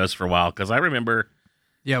Hollywood Studios for a while, because I remember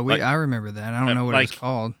Yeah, Like- I remember that. I don't know what it was like-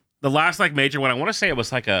 called. the last like major one. I want to say it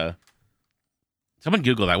was like someone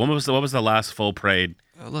Google that. What was the last full parade?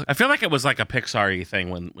 Oh, look. I feel like it was like a Pixar-y thing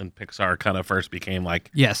when Pixar kind of first became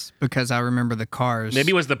like, Yes, because I remember the cars.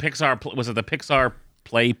 maybe it was the Pixar, was it the Pixar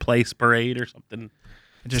Play Place Parade or something?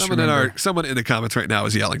 I just Someone in the comments right now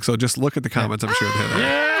is yelling. So just look at the comments. I'm sure it'll hit that.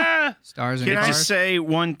 Yeah. stars and Can I cars. just say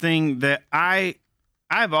one thing that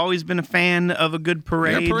I've always been a fan of a good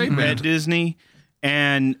parade, parade man. at Disney,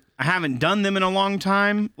 and I haven't done them in a long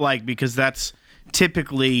time, like, because that's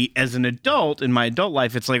typically, as an adult in my adult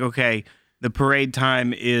life, it's like, okay, the parade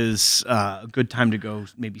time is a good time to go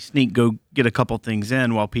maybe go get a couple things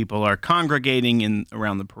in while people are congregating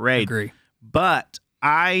around the parade. Agree. But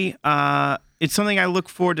it's something I look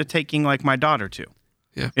forward to taking like my daughter to.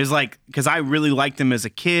 Yeah. Is like, because I really liked them as a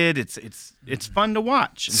kid. It's fun to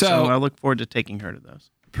watch. And so I look forward to taking her to those.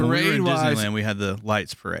 When we were in Parade-wise, Disneyland, we had the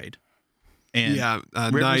lights parade. And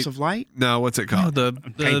Rivers night. of Light? No, what's it you know, called? the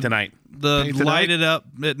Paint the night. the Paint the lighted up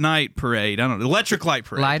at night parade. I don't know, electric light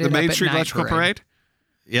parade. Light The it Main up at Street night Electrical Parade?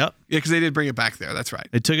 Yep. Yeah, because they did bring it back there. That's right.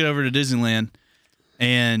 They took it over to Disneyland,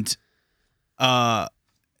 and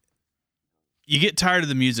you get tired of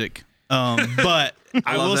the music. But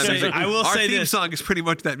I will Love that say, music. I will Our say theme this. song is pretty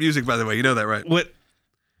much that music, by the way. You know that, right? What?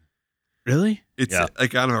 Really? It's Yeah.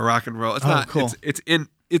 like, I don't know, rock and roll. It's Oh, not. cool.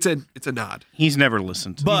 It's a nod. He's never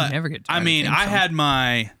listened to But never get tired I of mean, theme I song. had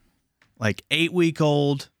my like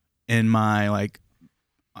 8-week-old and my like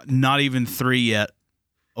not even 3 yet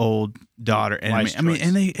old daughter, and Wise I mean,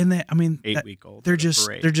 choice. and they, I mean, 8-week-old. they're for the just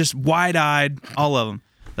parade. they're just wide-eyed, all of them.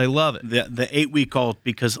 They love it. the 8-week-old,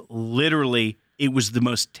 because literally it was the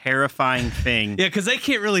most terrifying thing Yeah, because they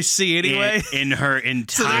can't really see anyway. in her So they're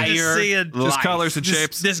entire just seeing Just life. colors and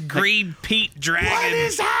shapes. this green Pete dragon. What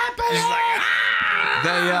is happening?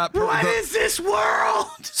 What is this world?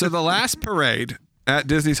 So the last parade at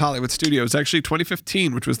Disney's Hollywood Studios, actually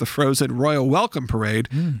 2015, which was the Frozen Royal Welcome Parade.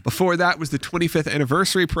 Before that was the 25th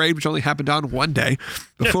Anniversary Parade, which only happened on one day.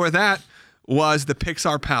 Before that was the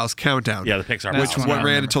Pixar Pals Countdown. Yeah, the Pixar. which Pals. one I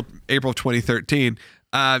ran remember. until April of 2013.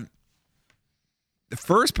 The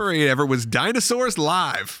first parade ever was Dinosaurs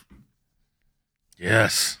Live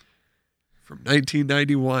Yes. from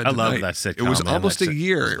 1991. I love Tonight. that sitcom, It was man. almost That a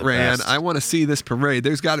year was it the ran. best. I want to see this parade.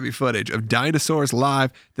 There's got to be footage of Dinosaurs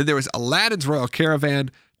Live. Then there was Aladdin's Royal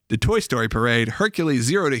Caravan, the Toy Story Parade, Hercules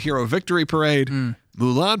Zero to Hero Victory Parade,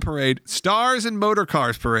 Mulan Parade, Stars and Motor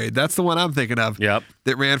Cars Parade. That's the one I'm thinking of. Yep.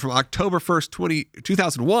 That ran from October 1st,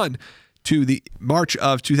 2001 to the March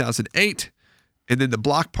of 2008. And then the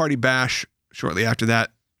Block Party Bash shortly after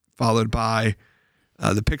that, followed by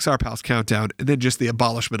the Pixar Pals Countdown, and then just the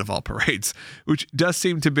abolishment of all parades, which does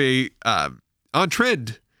seem to be on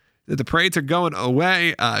trend, that the parades are going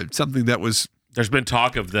away. Something that was, There's been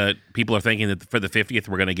talk of that people are thinking that for the 50th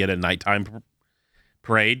we're going to get a nighttime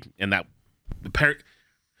parade, and that that'd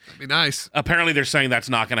be nice. apparently they're saying that's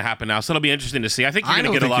not going to happen now. So it'll be interesting to see. I think you're I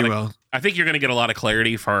going to don't get a think lot you of. will. I think you're going to get a lot of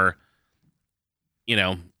clarity for,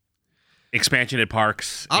 expansion at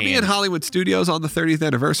parks. I'll be in and- Hollywood Studios on the 30th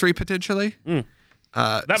anniversary potentially.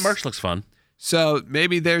 That merch looks fun. So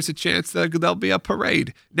maybe there's a chance that there'll be a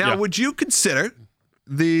parade. Now, Yeah. would you consider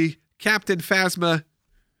the Captain Phasma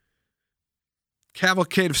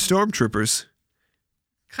cavalcade of stormtroopers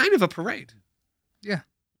kind of a parade? Yeah.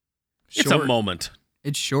 It's a Short. moment.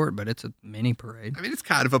 It's short, but it's a mini parade. I mean, it's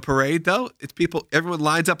kind of a parade, though. It's people, everyone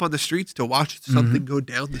lines up on the streets to watch something go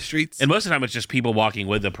down the streets. And most of the time it's just people walking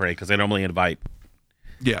with the parade because they normally invite.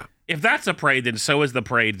 Yeah. If that's a parade, then so is the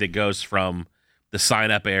parade that goes from the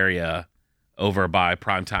sign-up area over by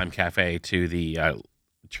Primetime Cafe to the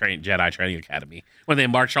Jedi Training Academy, when they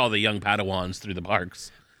march all the young Padawans through the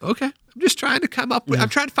parks. Okay. I'm just trying to come up with, I'm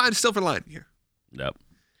trying to find a silver lining here. Nope.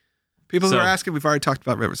 People who So- are asking, we've already talked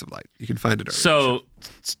about Rivers of Light. You can find it earlier. So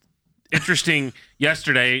interesting.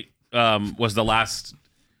 Yesterday was the last.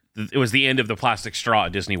 It was the end of the plastic straw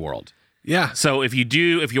at Disney World. yeah. So if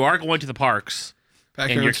you are going to the parks Pack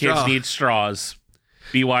and your your own kids straw. need straws,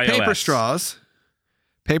 BYOS. Paper straws.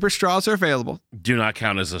 Paper straws are available. do not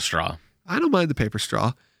count as a straw. I don't mind the paper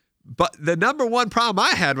straw. But the number one problem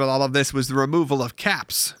I had with all of this was the removal of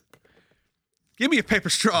caps. Give me a paper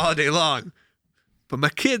straw all day long. But my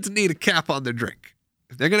kids need a cap on their drink.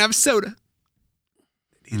 If they're going to have a soda,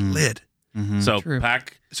 they need a lid. So True.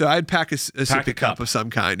 pack. So I'd pack a sippy cup cup. of some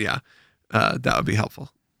kind, yeah. That would be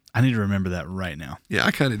helpful. I need to remember that right now Yeah,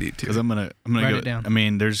 I kind of need because to. I'm gonna Write go. it down. I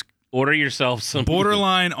mean, there's Order yourself some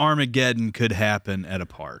borderline Armageddon could happen at a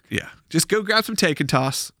park. Yeah. Just go grab some take and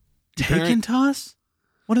toss. Your Take and toss?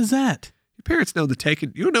 What is that? Your parents know the take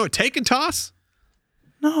and... You don't know what take and toss?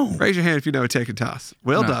 No. Raise your hand if you know what take and toss.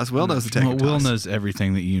 Will does. Will knows the take Well, and Will toss. knows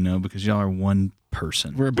everything that you know because y'all are one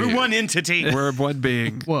person. We're a We're being. one entity. We're one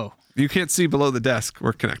being. Whoa. You can't see below the desk.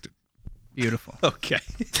 We're connected. Beautiful. okay.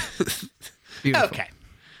 Beautiful. Okay.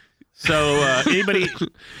 So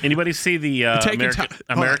anybody see the Take and American, to-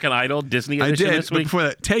 American Idol Disney I edition did. this But week? before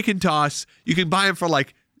that, take and toss, you can buy them for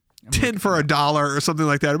like 10 for $1 or something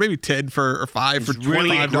like that, or maybe 10 for or 5 for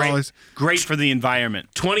Really $25. great for the environment.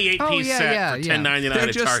 28-piece set for $10.99 They're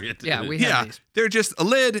at just- Target. Yeah, we Yeah, have these. they're just a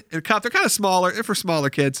lid and a cup. They're kind of smaller. They're for smaller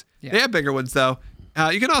kids. Yeah. They have bigger ones though.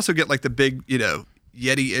 You can also get like the big,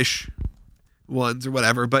 Yeti-ish ones or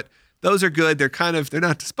whatever. But those are good. They're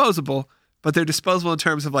not disposable, but they're disposable in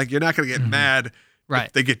terms of like you're not going to get mad Right.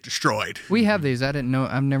 if they get destroyed. We have these. I didn't know.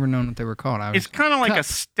 I've never known what they were called. It's kind of like a Cup.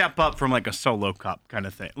 step up from like a solo cup kind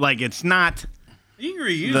of thing. Like it's not You can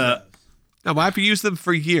reuse the. No, I've used them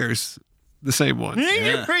for years. The same ones. You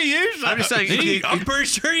reuse I'm just saying. I'm pretty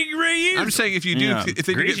sure you can reuse. I'm just saying if you do, Yeah. if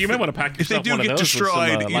they Grease, do you get, may want to pack if they yourself do one of get those with some,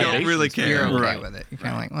 destroyed, you don't libations. really You're care. okay Right. with it. You're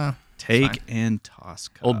kind of like, well, Take fine. and toss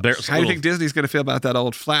cups. Old barrels. How do you think Disney's going to feel about that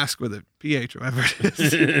old flask with a pH or whatever it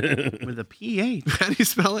is? with a pH. How do you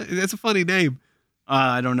spell it? That's a funny name.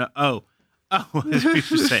 I don't know. Oh, that's what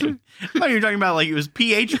you're saying. I thought you were talking about like it was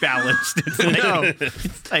pH balanced. It's like, No.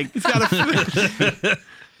 it's like It's got a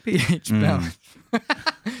pH balance.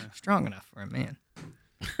 Strong enough for a man.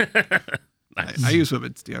 I use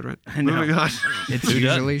women's deodorant. know. Moving on. It's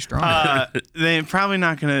usually strong. they're probably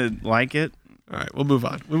not gonna like it. All right, we'll move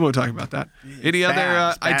on. We won't talk about that. Any bad, other?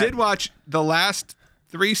 it's I bad. did watch the last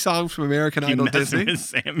 3 songs from American You Idol messing Disney, with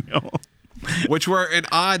Samuel. which were an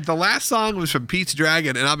odd. The last song was from Pete's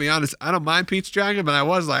Dragon, and I'll be honest, I don't mind Pete's Dragon, but I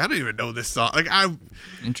was like, I don't even know this song. Like,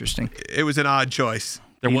 Interesting. it was an odd choice.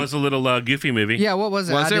 There was a little Goofy movie. Yeah, what was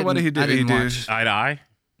it? Was I there? What did he didn't- do? I didn't He did- watch. Eye to Eye.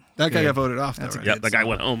 That guy got voted off. Though, right? Yeah, that guy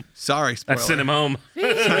went home. Sorry, spoiler. That sent him home. He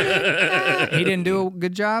didn't do a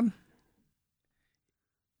good job.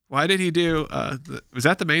 Why did he do? Was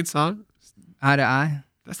that the main song? Eye to Eye.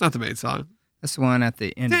 That's not the main song. That's the one at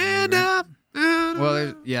the end. Stand Right? up.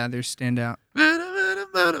 Well, there's stand out. Eye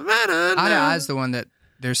to Eye is the one that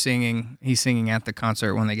they're singing. He's singing at the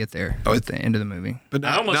concert when they get there at the end of the movie. But I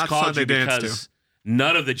not, almost not the song called they you danced because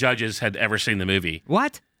none of the judges had ever seen the movie.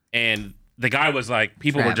 What? And the guy was like,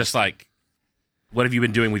 people were Travis. just like, what have you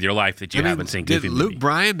been doing with your life that you haven't seen Did Goofy Luke movie?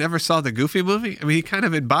 Bryan never saw the Goofy movie? I mean, he kind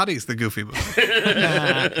of embodies the Goofy movie.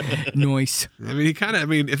 Noise. I mean, he kind of. I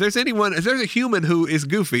mean, if there's a human who is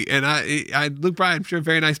goofy, and Luke Bryan, I'm sure, a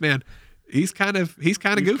very nice man. He's kind of goofy.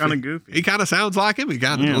 kinda goofy. He kind of sounds like him. He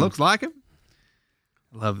kind of looks like him.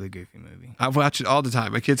 Love the Goofy movie. I watch it all the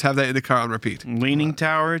time. My kids have that in the car on repeat. Leaning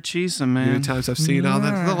Tower of Cheesa, How many man. times I've seen all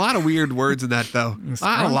that. There's a lot of weird words in that, though. A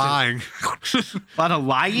lot of lying. A lot of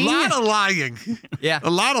lying. A lot of lying. Yeah. A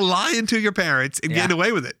lot of lying to your parents and Yeah. getting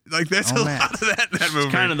away with it. Like, that's Oh, a man. lot of that in that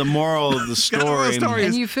movie. Kind of the moral of the kind of moral story. story.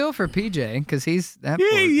 And you feel for PJ because he's that Yeah,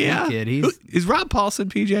 poor yeah. kid. Who- He's is Rob Paulson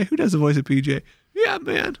PJ? Who does the voice of PJ? Yeah,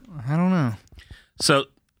 man. I don't know. So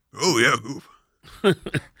Oh, yeah. Goof.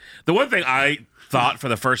 the one thing I thought for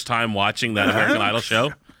the first time watching that American Idol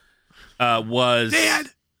show was Dad.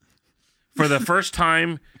 for the first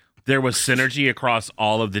time there was synergy across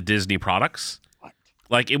all of the Disney products.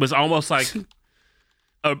 Like it was almost like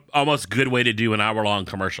a almost good way to do an hour-long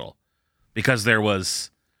commercial because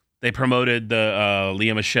they promoted the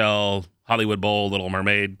Lea Michele Hollywood Bowl Little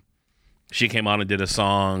Mermaid. She came on and did a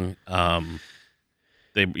song.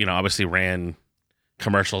 They obviously ran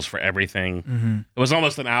commercials for everything. It was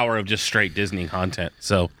almost an hour of just straight Disney content.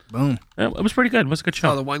 So Boom. it was pretty good. It was a good Oh,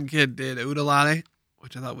 show. the one kid did Oodalale,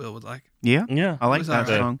 which I thought Will would like. Yeah, Yeah, I like was that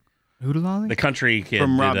that? song Oodalolly? the country kid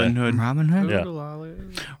from did Robin Hood. Robin Hood? Yeah.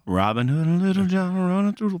 Robin Hood and Little John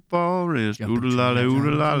running through the forest. Oodalale,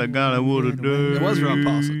 oodalale, got a wood a day. It was Rob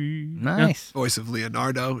Paulson. Nice. Voice of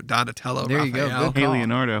Leonardo, Donatello, There you go. Raphael. Good Hey, call.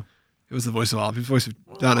 Leonardo. It was the voice of all. The voice of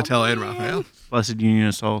Donatello and Raphael. Blessed Union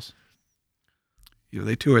of Souls.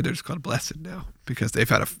 They toured. They're just called Blessed now because they've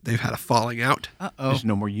had a falling out. Uh-oh. There's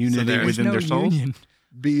no more unity there's within no their souls. union.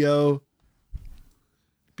 B-O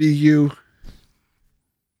B-U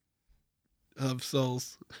of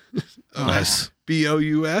souls. Nice.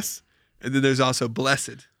 B-O-U-S. And then there's also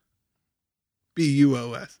Blessed.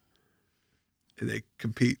 B-U-O-S. And they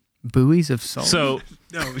compete. Buoys of soul. So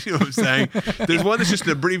No, you know what I'm saying? There's one that's just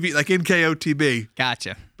an abbreviate, like NKOTB,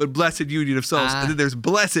 Gotcha. but Blessed Union of Souls. Ah. And then there's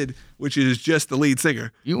Blessed, which is just the lead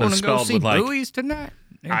singer. You Well, want to go spelled see with, like, buoys tonight?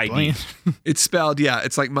 They're ID. playing. It's spelled, yeah,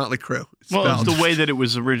 it's like Motley Crue. It's Well, spelled. it's the way that it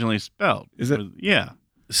was originally spelled. Is it? Yeah.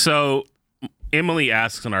 So Emily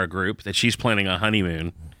asks in our group that she's planning a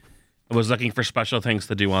honeymoon and was looking for special things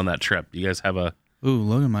to do on that trip. Do you guys have a? Ooh,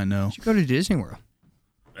 Logan might know. You go to Disney World.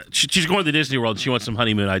 She's going to Disney World. She wants some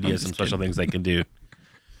honeymoon ideas, some special things they can do.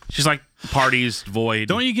 She's like parties, void.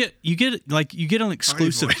 Don't you get an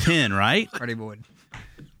exclusive boy. pin, right? Party Boyd.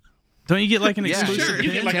 Don't you get like an Yeah, exclusive sure. You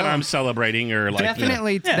pin? get like an I'm celebrating or like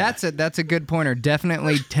Definitely, Yeah. that's a good pointer.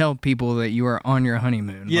 Definitely tell people that you are on your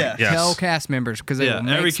honeymoon. Yeah. Like, Yes. Tell cast members because they Yeah, will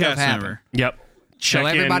make every stuff cast happen. member. Yep. check Tell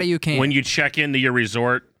everybody in, you can. when you check into your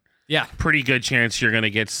resort, Yeah. pretty good chance you're going to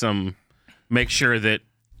get some. Make sure that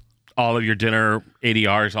all of your dinner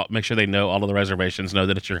ADRs, make sure they know all of the reservations, know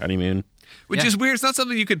that it's your honeymoon. Which is weird. It's not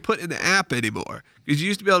something you could put in the app anymore. Because you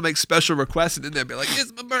used to be able to make special requests and then they'd be like,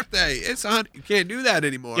 it's my birthday. It's on. You can't do that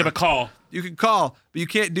anymore. You have a call. You can call, but you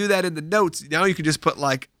can't do that in the notes. Now you can just put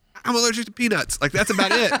like, I'm allergic to peanuts. Like that's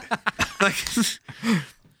about it. Like,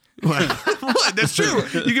 what? That's true.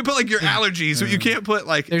 You can put like your allergies, but you can't put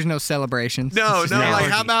like. There's no celebrations. No, It's no. just Like, allergies.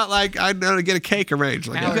 how about like I know to get a cake arranged?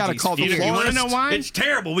 Like, you got to Allergies. call the You want to florist. know why? It's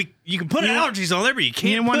terrible. You can put allergies on there, but you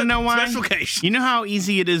can't. You want to put know why? Special case. You know how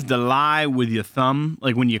easy it is to lie with your thumb,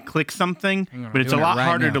 like when you click something, on, but it's a doing it lot right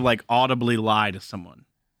harder now. to like audibly lie to someone.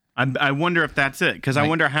 I wonder if that's it, because I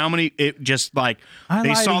wonder how many it just like I they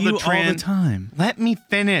lie saw to the you trend. all the time. Let me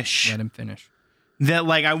finish. Let him finish. That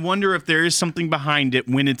like I wonder if there is something behind it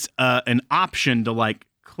when it's an option to like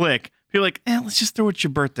click. You're like, let's just throw it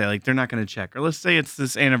your birthday. Like they're not going to check, or let's say it's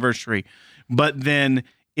this anniversary. But then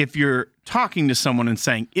if you're talking to someone and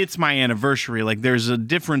saying it's my anniversary, like there's a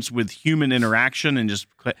difference with human interaction and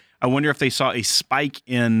just click. I wonder if they saw a spike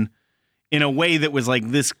in a way that was like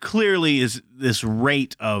this clearly is this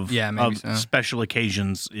rate of maybe so. special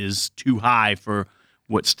occasions is too high for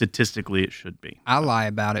what statistically it should be. I lie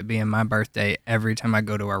about it being my birthday every time I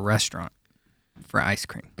go to a restaurant for ice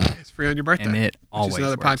cream. It's free on your birthday. And it Which always is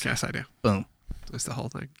another works. podcast I do. Boom. That's the whole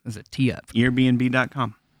thing. There's a tee up.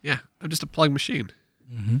 Airbnb.com. Yeah, I'm just a plug machine.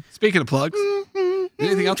 Speaking of plugs,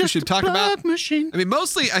 anything else we should talk about? Machine. I mean,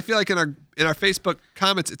 mostly I feel like in our Facebook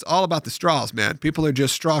comments, it's all about the straws, man. People are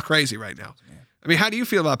just straw crazy right now. I mean, how do you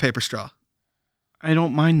feel about paper straw? I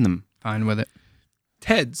don't mind them. Fine with it.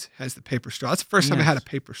 Ted's has the paper straw. That's the first time I had a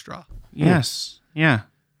paper straw. Yes. Yeah.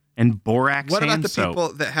 And borax What about hand the soap.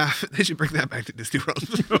 people that have? They should bring that back to Disney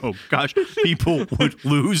World. Oh gosh, people would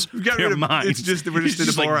lose Got their rid of- minds. It's just we're just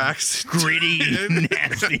into like borax. gritty,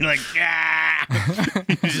 nasty, like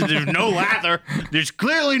there's no lather. There's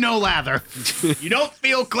clearly no lather. You don't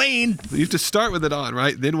feel clean. You have to start with it on,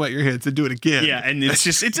 right? Then wet your hands and do it again. Yeah, and it's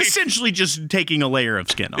essentially just taking a layer of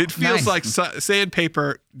skin off. It feels Nice. like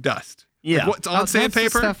sandpaper dust. Yeah. Like what's on that's the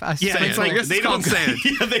sandpaper? stuff I Yeah, say. it's like I guess they it's called don't sand.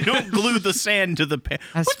 Yeah, they don't glue the sand to the That's-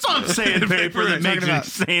 What's on sandpaper that Right. makes Talking it about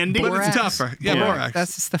sandy? But it's tougher. Yeah, borax.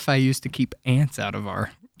 That's the stuff I use to keep ants out of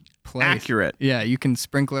our place. Accurate. Yeah, you can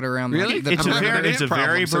sprinkle it around. Really? The It's I'm a not perimeter. gonna very, it's a ant problem,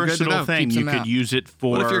 very so good to versatile know. thing. Keeps You them could out. use it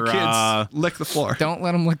for. What if your kids lick the floor? Don't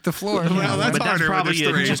let them lick the floor. Well, that's but that's harder when probably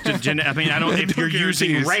there's three. just a I mean, I don't. If you're using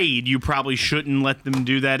guarantees. Raid, you probably shouldn't let them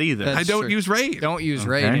do that either. That's I don't true. use Raid. Don't use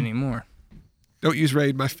Raid Okay. anymore. Don't use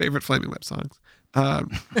Raid. My favorite Flaming Lip songs.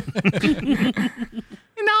 Don't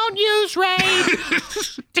use Raid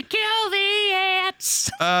to kill the ants.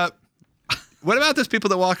 What about those people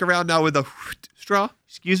that walk around now with a straw,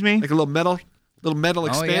 Excuse me. like a little metal Oh, yeah,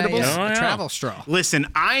 expandables? yeah. Oh, A yeah. travel straw. Listen,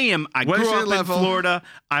 I What is grew your up level? in Florida.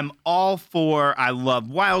 I'm all for. I love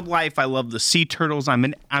wildlife. I love the sea turtles. I'm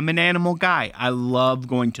an animal guy. I love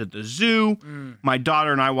going to the zoo. My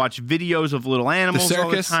daughter and I watch videos of little animals all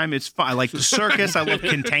the circus? time. It's fun. I like the circus. I love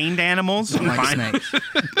contained animals. I'm Like fine. snakes.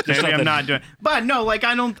 Maybe I'm not doing. But no, like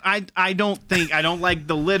I don't like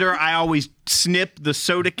the litter. I always snip the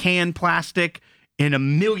soda can plastic in a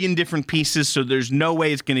million different pieces, so there's no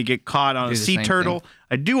way it's going to get caught on Do a the sea same turtle. thing.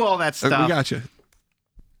 I do all that stuff. We got you.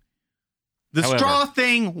 The However- straw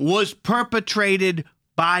thing was perpetrated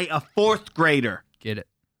by a fourth grader. Get it.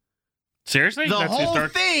 Seriously? The That's whole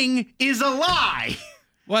thing is a lie.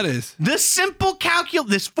 What is? This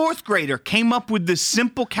fourth grader came up with this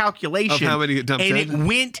simple calculation Of how many get dumped and in? it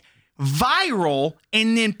went viral,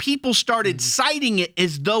 and then people started citing it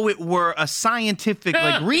as though it were a scientific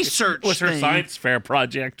research was her thing. science fair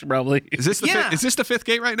project, probably. Is this the Yeah. is this the fifth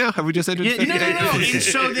gate right now? Have we just entered Yeah, fifth no, gate? no. And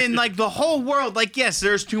so then, like, the whole world, like, yes,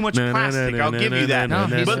 there's too much No, no, plastic. no, I'll no, give no, you that. no,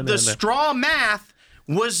 no, But no, the straw math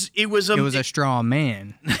was It was a straw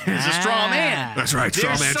man. It's a straw man. That's right, straw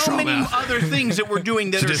There's man, so straw many man. other things that we're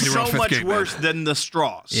doing that are Disney so World fifth much gate, man. worse than the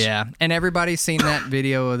straws. Yeah, and everybody's seen that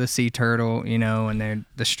video of the sea turtle, and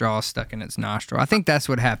the straw stuck in its nostril. I think that's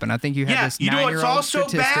what happened. I think you had Yeah, this you know what's 9-year-old also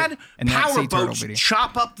statistic bad? in that sea turtle Powerboats video.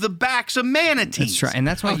 chop up the backs of manatees. That's right, and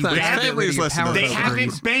that's why you thanks. gotta get rid Families of your listen to They this. powerboat grease.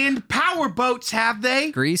 haven't banned powerboats, have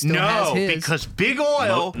they? Grease still no, has his. because big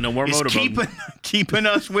oil No more is motorboat. keeping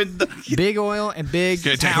us with the. Big oil and big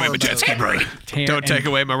Can't take away my jet ski, powerboat. buddy. Don't take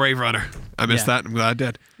away my Rave Runner. I missed Yeah. that. I'm glad I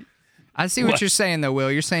did. I see what you're saying, though,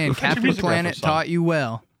 Will. You're saying Captain music Planet reference song. taught you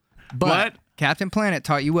well. But What? Captain Planet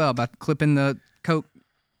taught you well about clipping the Coke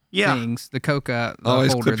Yeah. things, the Coke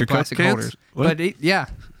Always holder, clip the your Coke plastic cans? holders. What? But yeah,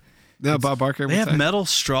 No, Bob Barker. They would have say. metal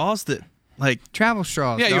straws that Like Travel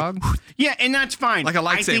straws, Yeah, you- dog. Yeah, and that's fine. Like a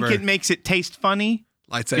I think lightsaber. it makes it taste funny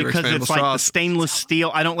Lightsaber because expandable it's like the straws. stainless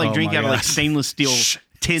steel. I don't like Oh drinking my out of like gosh. stainless steel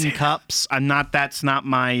tin cups. That's not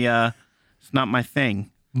my it's not my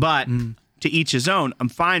thing. But to each his own. I'm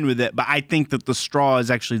fine with it, but I think that the straw is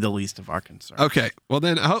actually the least of our concerns. Okay. Well,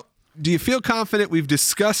 then, do you feel confident we've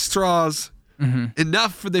discussed straws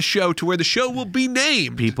enough for the show to where the show will be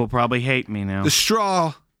named People probably hate me now. the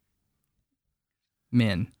Straw?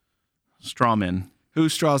 Men. Strawman. Who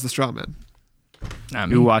straws the straw man? I Who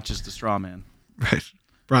mean, watches the Strawman? Right.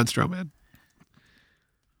 Braun Strowman.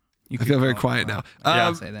 you I could feel very call quiet it now. wrong. Yeah,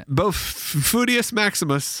 I'll say that. Both Fudius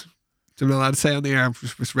Maximus, which I'm not allowed to say on the air, I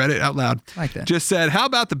just read it out loud, I like that. just said, how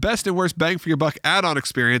about the best and worst bang for your buck add-on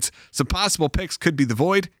experience? Some possible picks could be The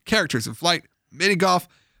Void, Characters in Flight, Mini Golf,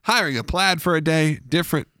 hiring a plaid for a day,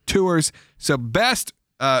 different tours. So best,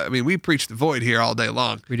 we preach The Void here all day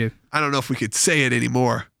long. We do. I don't know if we could say it any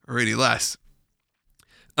more or any less.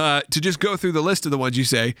 To just go through the list of the ones you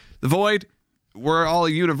say, The Void, we're all a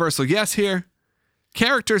universal yes here.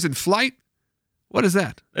 Characters in Flight, what is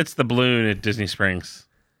that? It's the balloon at Disney Springs.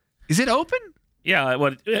 Is it open? Yeah,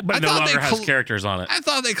 but it no thought they longer has cl- characters on it. I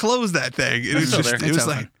thought they closed that thing. It was still just, there. it It's was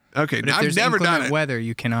open. like, okay, But if I've there's never done inclement it. weather,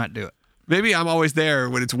 you cannot do it. Maybe I'm always there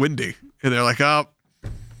when it's windy, and they're like, oh,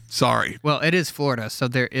 sorry. Well, it is Florida, so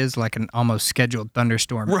there is like an almost scheduled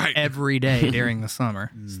thunderstorm Right. every day during the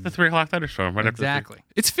summer. It's the 3 o'clock thunderstorm. Right Exactly.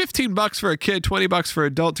 It's $15 for a kid, $20 for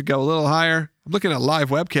an adult to go a little higher. I'm looking at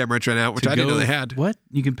live webcam rent right now, which I didn't know they had. What?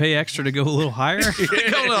 You can pay extra to go a little higher? Go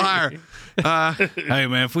a little higher. Hey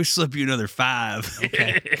man, if we slip you another $5,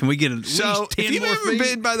 okay, can we get at least So 10 if you've more ever feet?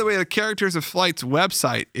 been, by the way, the Characters of Flight's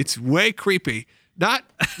website, it's way creepy. Like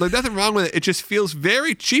nothing wrong with it. It just feels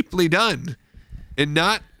very cheaply done, and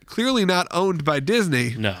clearly not owned by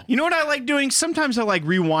Disney. No. You know what I like doing? Sometimes I like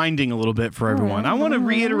rewinding a little bit for everyone. I want to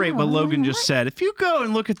reiterate what Logan just said. If you go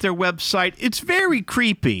and look at their website, it's very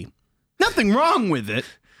creepy. Nothing wrong with it.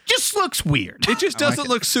 Just looks weird. It just doesn't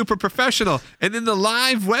look super professional. And then the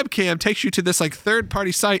live webcam takes you to this like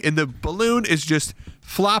third-party site, and the balloon is just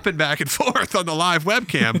flopping back and forth on the live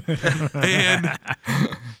webcam. And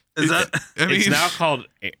Is that? I mean, It's now called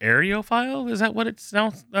Aerophile. Is that what it's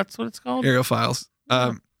now? That's what it's called. Aerial Files.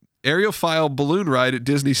 Aerial File balloon ride at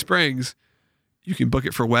Disney Springs. You can book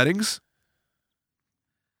it for weddings.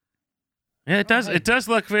 Yeah, it does. It does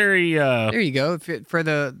look very. There you go. For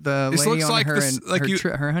the This lady looks on like her, this- and like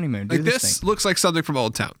her honeymoon. Do Like this this thing. looks like something from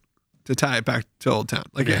Old Town. To tie it back to Old Town,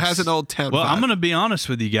 like it has an Old Town. Well, vibe. I'm gonna be honest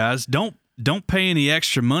with you guys. Don't pay any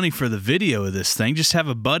extra money for the video of this thing. Just have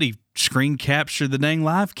a buddy screen capture the dang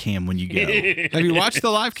live cam when you go. Have you watched the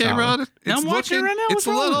live camera on it? I'm watching it right now. It's What's a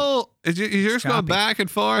wrong? little. Is yours going choppy. back and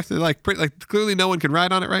forth? And like clearly no one can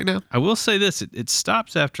ride on it right now. I will say this: it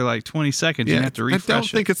stops after like 20 seconds. You have to refresh I don't it.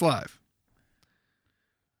 think it's live.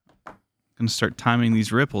 Gonna start timing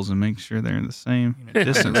these ripples and make sure they're in the same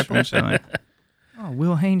distance from each other. Oh,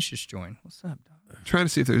 Will Haynes just joined. What's up, dog? I'm trying to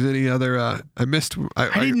see if there's any other. I missed.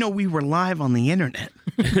 I didn't know we were live on the internet.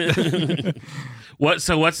 What's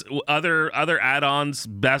other add-ons?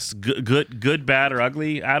 Best good, bad, or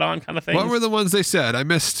ugly add-on kind of thing? What were the ones they said? I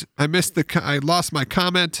missed I lost my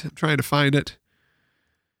comment. I'm trying to find it.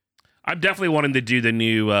 I'm definitely wanting to do the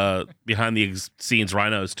new behind the scenes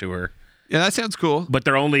Rhinos tour, Yeah, that sounds cool. but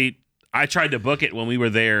they're only. I tried to book it when we were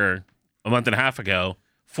there a month and a half ago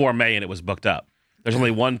for May, and it was booked up. There's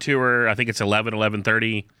only one tour. I think it's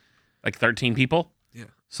 11:30, like 13 people. Yeah.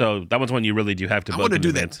 So that one's one you really do have to I book. want to in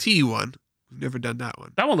do that advance. T one. We've never done that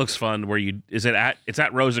one. That one looks fun. Where it's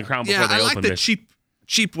at Rose and Crown before Yeah, they I like open the it.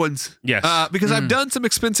 cheap ones. Yes. Because I've done some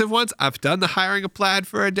expensive ones. I've done the hiring a plaid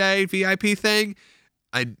for a day VIP thing.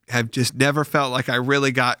 I have just never felt like I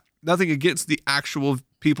really got nothing against the actual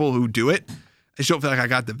people who do it. I just don't feel like I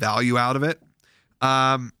got the value out of it.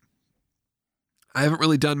 I haven't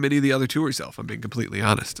really done many of the other tours, though, if I'm being completely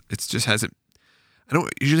honest. It's just hasn't. I don't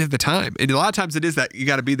usually have the time, and a lot of times it is that you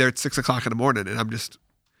got to be there at 6 o'clock in the morning, and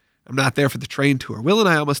I'm not there for the train tour. Will and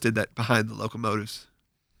I almost did that behind the locomotives.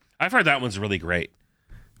 I've heard that one's really great.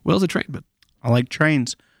 Will's a trainman. I like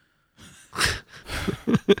trains.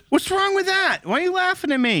 What's wrong with that? Why are you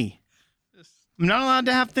laughing at me? I'm not allowed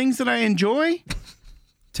to have things that I enjoy?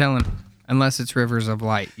 Tell him. Unless it's Rivers of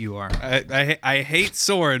Light, you are. I hate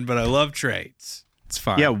soaring, but I love trades. It's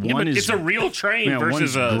fine. Yeah, Yeah, one but is it's a real train yeah, one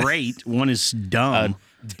versus is a great. One is dumb.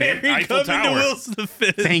 Eiffel Tower. Will's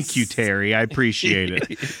defense. Thank you, Terry. I appreciate it.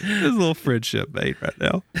 This is a little friendship mate right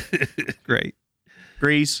now. Great.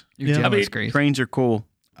 Grease. You're jealous, Grace. Trains are cool.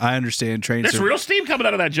 I understand trains There's are real steam coming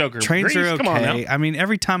out of that Joker. trains are Grease, come on now. okay. I mean,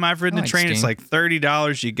 every time I've ridden I a like train, it's steam. like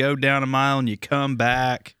 $30. You go down a mile and you come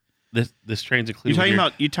back. this train's You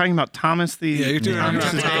included. talking about Thomas the Yeah, you're doing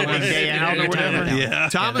Thomas's Thomas. day out or whatever? Yeah.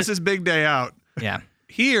 Thomas's big day out. Yeah.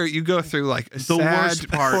 Here, you go through like a The sad worst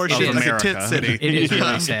part portion, of like a America. tent city. It is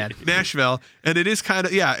really sad. Nashville, and it is kind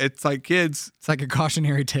of it's like kids, It's like a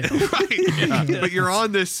cautionary tale. right? But you're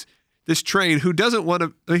on this train. Who doesn't want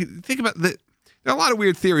to think about the? There are a lot of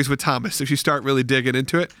weird theories with Thomas if you start really digging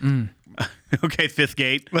into it. Okay, Fifth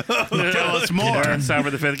Gate. Tell us more. It's time for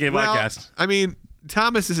the Fifth Game Well, podcast. I mean,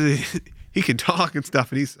 Thomas he can talk and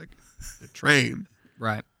stuff, and he's like the train.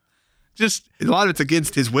 Right. Just a lot of it's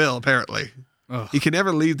against his will, apparently. Ugh. He can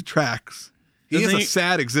never leave the tracks. He has Doesn't a he-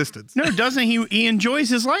 sad existence. No, doesn't he? He enjoys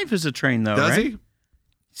his life as a train, though. Does right? he?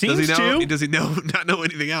 Seems Does he know? to. Does he not know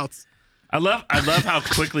anything else? I love how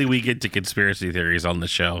quickly we get to conspiracy theories on the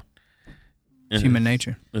show. It's human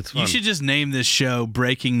nature. It's fun. You should just name this show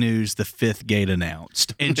 "Breaking News: The Fifth Gate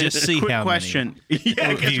Announced" and just see Quick how question. many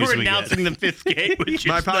Yeah, because views we're we get. announcing the Fifth Gate, which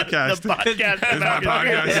My is podcast. The podcast. My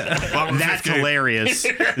podcast. Welcome to That's Fifth Gate. hilarious.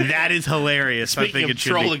 That is hilarious. I Speaking think of it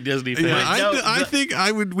should trolling Disney fans. Yeah, I think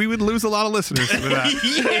we would lose a lot of listeners with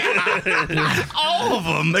that. Yeah, all of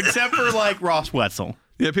them except for like Ross Wetzel.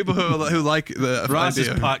 Yeah, people who like the Ross is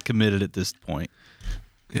idea. pot committed at this point.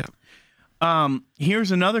 Yeah.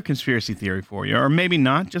 Here's another conspiracy theory for you, or maybe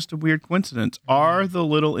not, just a weird coincidence. Are the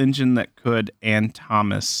little engine that could and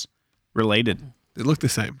Thomas related? They look the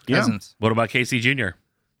same. Yeah. Cousins. What about Casey Jr.?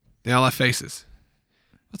 They all have faces.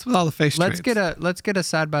 What's with all the face Let's trains? get a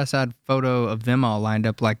side by side photo of them all lined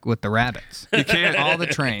up like with the rabbits. You can't. All the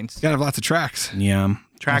trains. You gotta have lots of tracks. Yeah.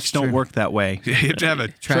 Tracks That's don't true. work that way. You have to have a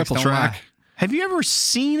Tracks triple don't track. lie. Have you ever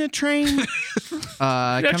seen a train? Come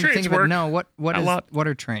to trains think of work it, no. What a lot. what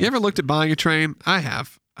are trains? You ever looked at buying a train? I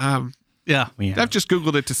have. Yeah. I've just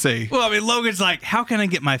Googled it to see. Well, I mean, Logan's like, how can I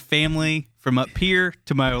get my family from up here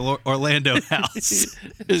to my Orlando house?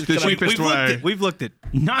 The cheapest way. We've looked at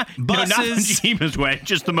Not not the Buses. cheapest way,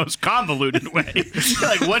 just the most convoluted way.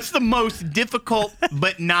 Like, what's the most difficult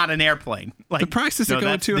but not an airplane? Like The prices are going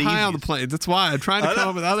that's too high on the easiest. planes. That's why I'm trying to come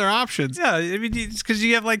up with other options. Yeah, I mean, it's because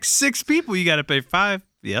you have like 6 people, you got to pay 5.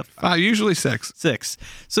 Yep, Usually 6. 6.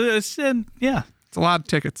 So it's yeah. It's a lot of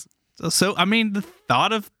tickets. So I mean, the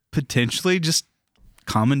thought of potentially just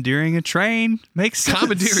commandeering a train makes sense.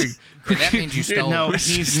 Commandeering. that means you stole. No,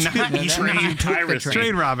 he's not. He's that means you not. took the piracy.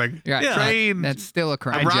 Train robbing. Right. Yeah. Train. That's still a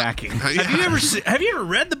crime. Hijacking. Have you ever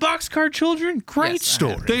read the Boxcar Children? Great Yes, I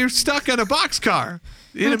story. They're stuck in a boxcar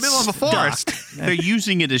in the middle of a forest. They're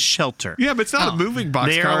using it as shelter. Yeah, but it's not a moving boxcar.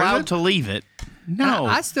 They're is allowed it? to leave it. No.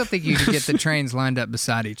 I still think you could get the trains lined up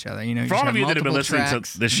beside each other. You know, For all of you that have been listening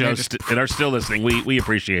tracks, to this show and are still listening, we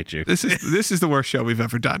appreciate you. This is the worst show we've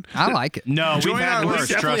ever done. I like it. no, we've Join had our worse.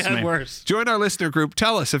 list. Definitely Trust had me. worse. Join our listener group.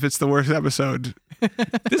 Tell us if it's the worst episode.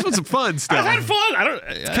 This one's some fun stuff. I've had fun. I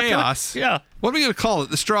don't Chaos. Yeah. What are we going to call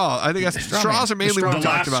it? The straw. I think that's straws are mainly what The we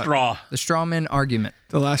talked last about. straw. The strawman argument.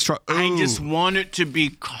 The last straw. I Ooh. just want it to be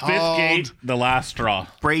Fifth called Gate. The last straw.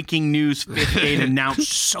 breaking news. Fifth Gate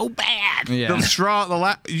announced so bad. Yeah. The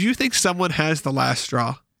straw. You think someone has the last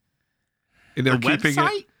straw? And they're The keeping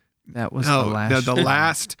website? it. That was No, the last. no, the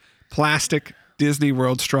last plastic Disney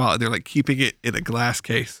World straw, and they're like keeping it in a glass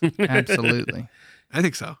case. Absolutely. I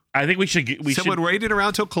think so. I think we should. Someone waited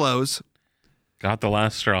around till close, Got the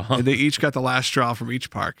last straw. and they each got the last straw from each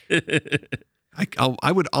park.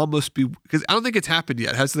 I would almost be because I don't think it's happened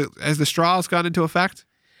yet. Has the straws gone into effect?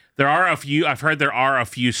 There are a few. I've heard there are a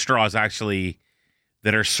few straws actually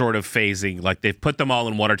that are sort of phasing. Like they've put them all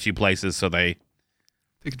in one or two places, so they.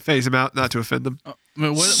 They can phase them out, not to offend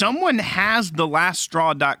them. Someone has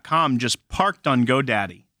thelaststraw.com just parked on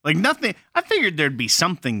GoDaddy. Like nothing. I figured there'd be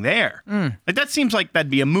something there. Like that seems like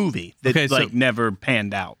that'd be a movie that Okay, so- like never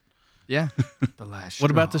panned out. Yeah. The last.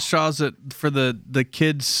 What about the straws that for the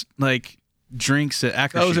kids like drinks at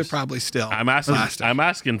Acker Those are Shoes? probably still. I'm asking. plastic. I'm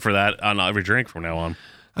asking for that on every drink from now on.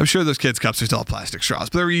 I'm sure those kids' cups are still plastic straws,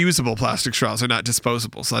 but they're reusable plastic straws. They're not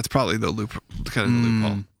disposable, so that's probably the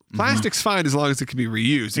loophole. Plastic's fine as long as it can be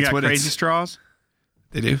reused. You It's got when crazy straws?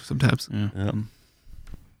 they do sometimes.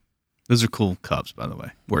 Those are cool cups, by the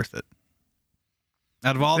way. Worth it.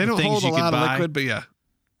 Out of all They the don't things hold a you could lot of buy, liquid, but yeah.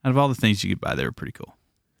 out of all the things you could buy, they were pretty cool.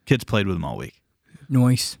 Kids played with them all week.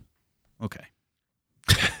 noise? Okay.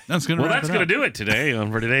 That's gonna. Well, wrap that's it going to up. do it today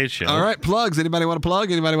for today's show. All right, plugs. Anybody want to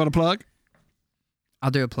plug? Anybody want to plug?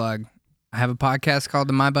 I'll do a plug. I have a podcast called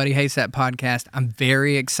the My Buddy Hates That Podcast. I'm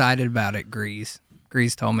very excited about it, Grease.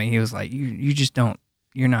 Grease told me, he was like, you just don't,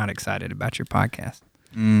 you're not excited about your podcast.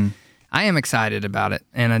 I am excited about it.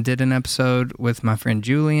 And I did an episode with my friend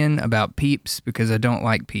Julian about Peeps because I don't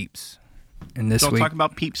like Peeps. And this Don't week, talk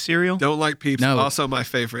about Peep cereal. Don't like Peeps. No. Also my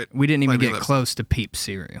favorite. we didn't even Flavor get Lips. close to Peeps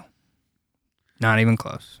cereal. Not even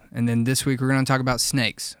close. And then this week we're going to talk about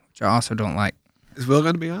snakes, which I also don't like. Is Will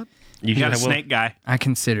going to be on? You got a Will. snake guy. I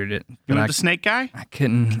considered it, You but want I the snake guy?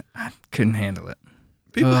 couldn't handle it.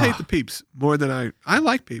 People Ugh. hate the peeps more than I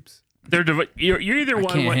like peeps. You're either one.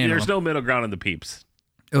 can't handle There's them. no middle ground in the peeps.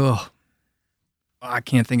 Ugh. I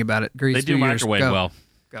can't think about it. Grease, They do yours. microwave Go. well.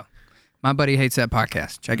 Go. My buddy hates that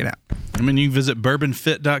podcast. Check it out. I mean, you can visit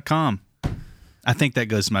bourbonfit.com. I think that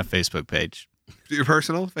goes to my Facebook page. Your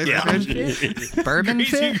personal Facebook page? Bourbon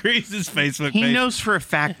Fit? Grease's Facebook He knows for a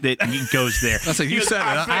fact that he goes there. That's like you said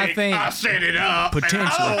it. I think set it up. potentially.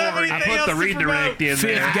 I put the redirect in there.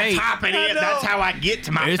 Fifth gate. Type it in. That's how I get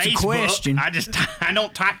to my It's a Facebook. question. I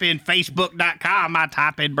don't type in Facebook.com. I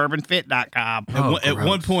type in bourbonfit.com. At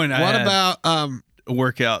one point, I What had about a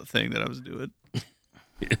workout thing that I was doing.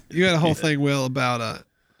 you had a whole thing, Will, about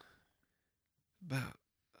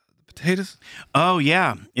potatoes? Oh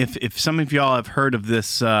yeah. If some of y'all have heard of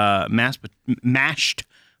this mashed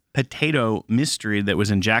potato mystery that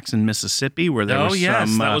was in Jackson, Mississippi, where there Oh was yes,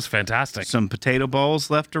 some that was fantastic. some potato bowls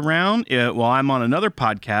left around. Well, I'm on another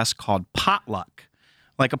podcast called Potluck,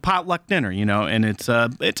 like a potluck dinner, and it's a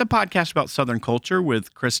podcast about Southern culture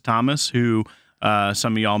with Chris Thomas, who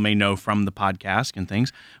some of y'all may know from the podcast and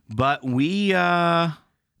things. But we had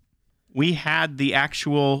the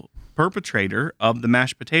actual perpetrator of the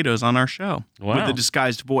mashed potatoes on our show Wow. with a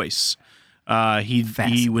disguised voice.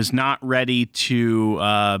 He was not ready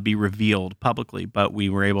to be revealed publicly, but we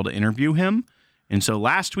were able to interview him. And so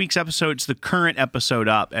last week's episode, it's the current episode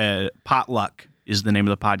up. Potluck is the name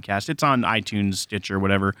of the podcast. It's on iTunes, Stitcher,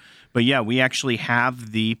 whatever. But yeah, we actually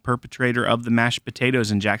have the perpetrator of the mashed potatoes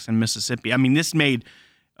in Jackson, Mississippi. I mean, this made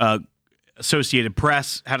Associated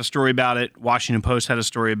Press had a story about it. Washington Post had a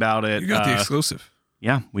story about it. You got the exclusive.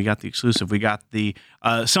 Yeah, we got the exclusive. We got the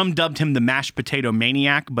some dubbed him the mashed potato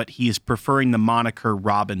maniac, but he is preferring the moniker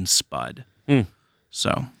Robin Spud.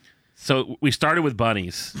 So we started with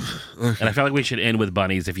bunnies, and I felt like we should end with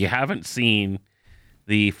bunnies. If you haven't seen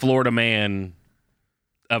the Florida Man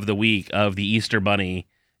of the week of the Easter Bunny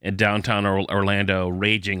in downtown Orlando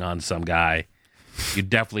raging on some guy, you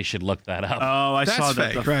definitely should look that up. oh, I That's saw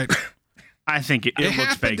that. fake, right? I think it looks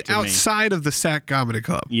happened fake to me. outside of the SAC Comedy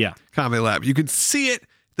Club. Yeah. Comedy Lab. You can see it,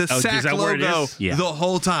 the Oh, is SAC that where it logo, is? Yeah. the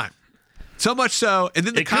whole time. So much so, and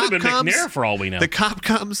then the It could cop have been comes. McNair for all we know. The cop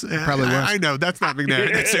comes. Probably was. I know that's not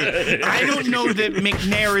McNair. That's it. I don't know that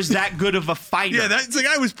McNair is that good of a fighter. Yeah, the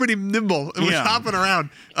guy was pretty nimble and was Yeah. hopping around.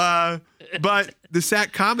 But the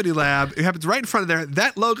SAC Comedy Lab, it happens right in front of there.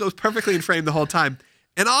 That logo is perfectly in frame the whole time.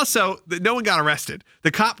 And also, no one got arrested. The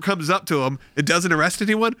cop comes up to him and doesn't arrest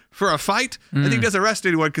anyone for a fight. I think doesn't arrest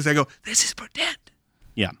anyone because they go, "This is pretend."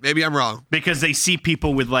 Yeah. Maybe I'm wrong. Because they see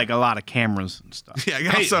people with like a lot of cameras and stuff. Yeah.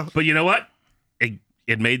 Hey, Also, but you know what?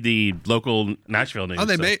 It made the local Nashville news. oh,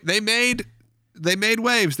 so- they made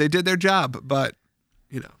waves. They did their job, but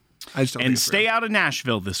I just don't. And think it's stay real. out of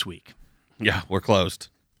Nashville this week. Yeah, we're closed.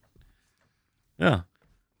 Yeah. Are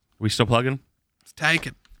we still plugging? It's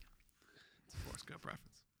taken. It's a Forrest Gump reference.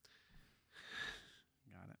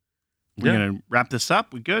 We're Yeah. gonna wrap this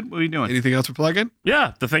up. We good? What are we doing? Anything else we're plugging?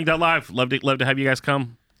 Yeah, the thing.live. Love to have you guys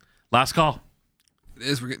come. Last call. It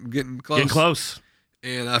is. We're getting close. Getting close.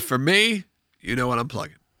 And for me, you know what I'm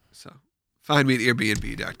plugging. So find me at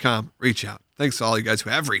Airbnb.com. Reach out. Thanks to all you guys who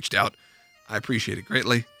have reached out. I appreciate it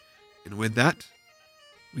greatly. And with that,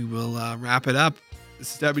 we will wrap it up.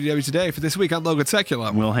 This is WDW Today for this week. I'm Logan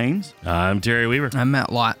Secula. Will Haynes. I'm Terry Weaver. I'm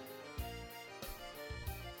Matt Lott.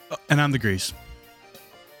 And I'm the Grease.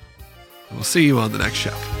 We'll see you on the next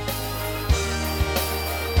show.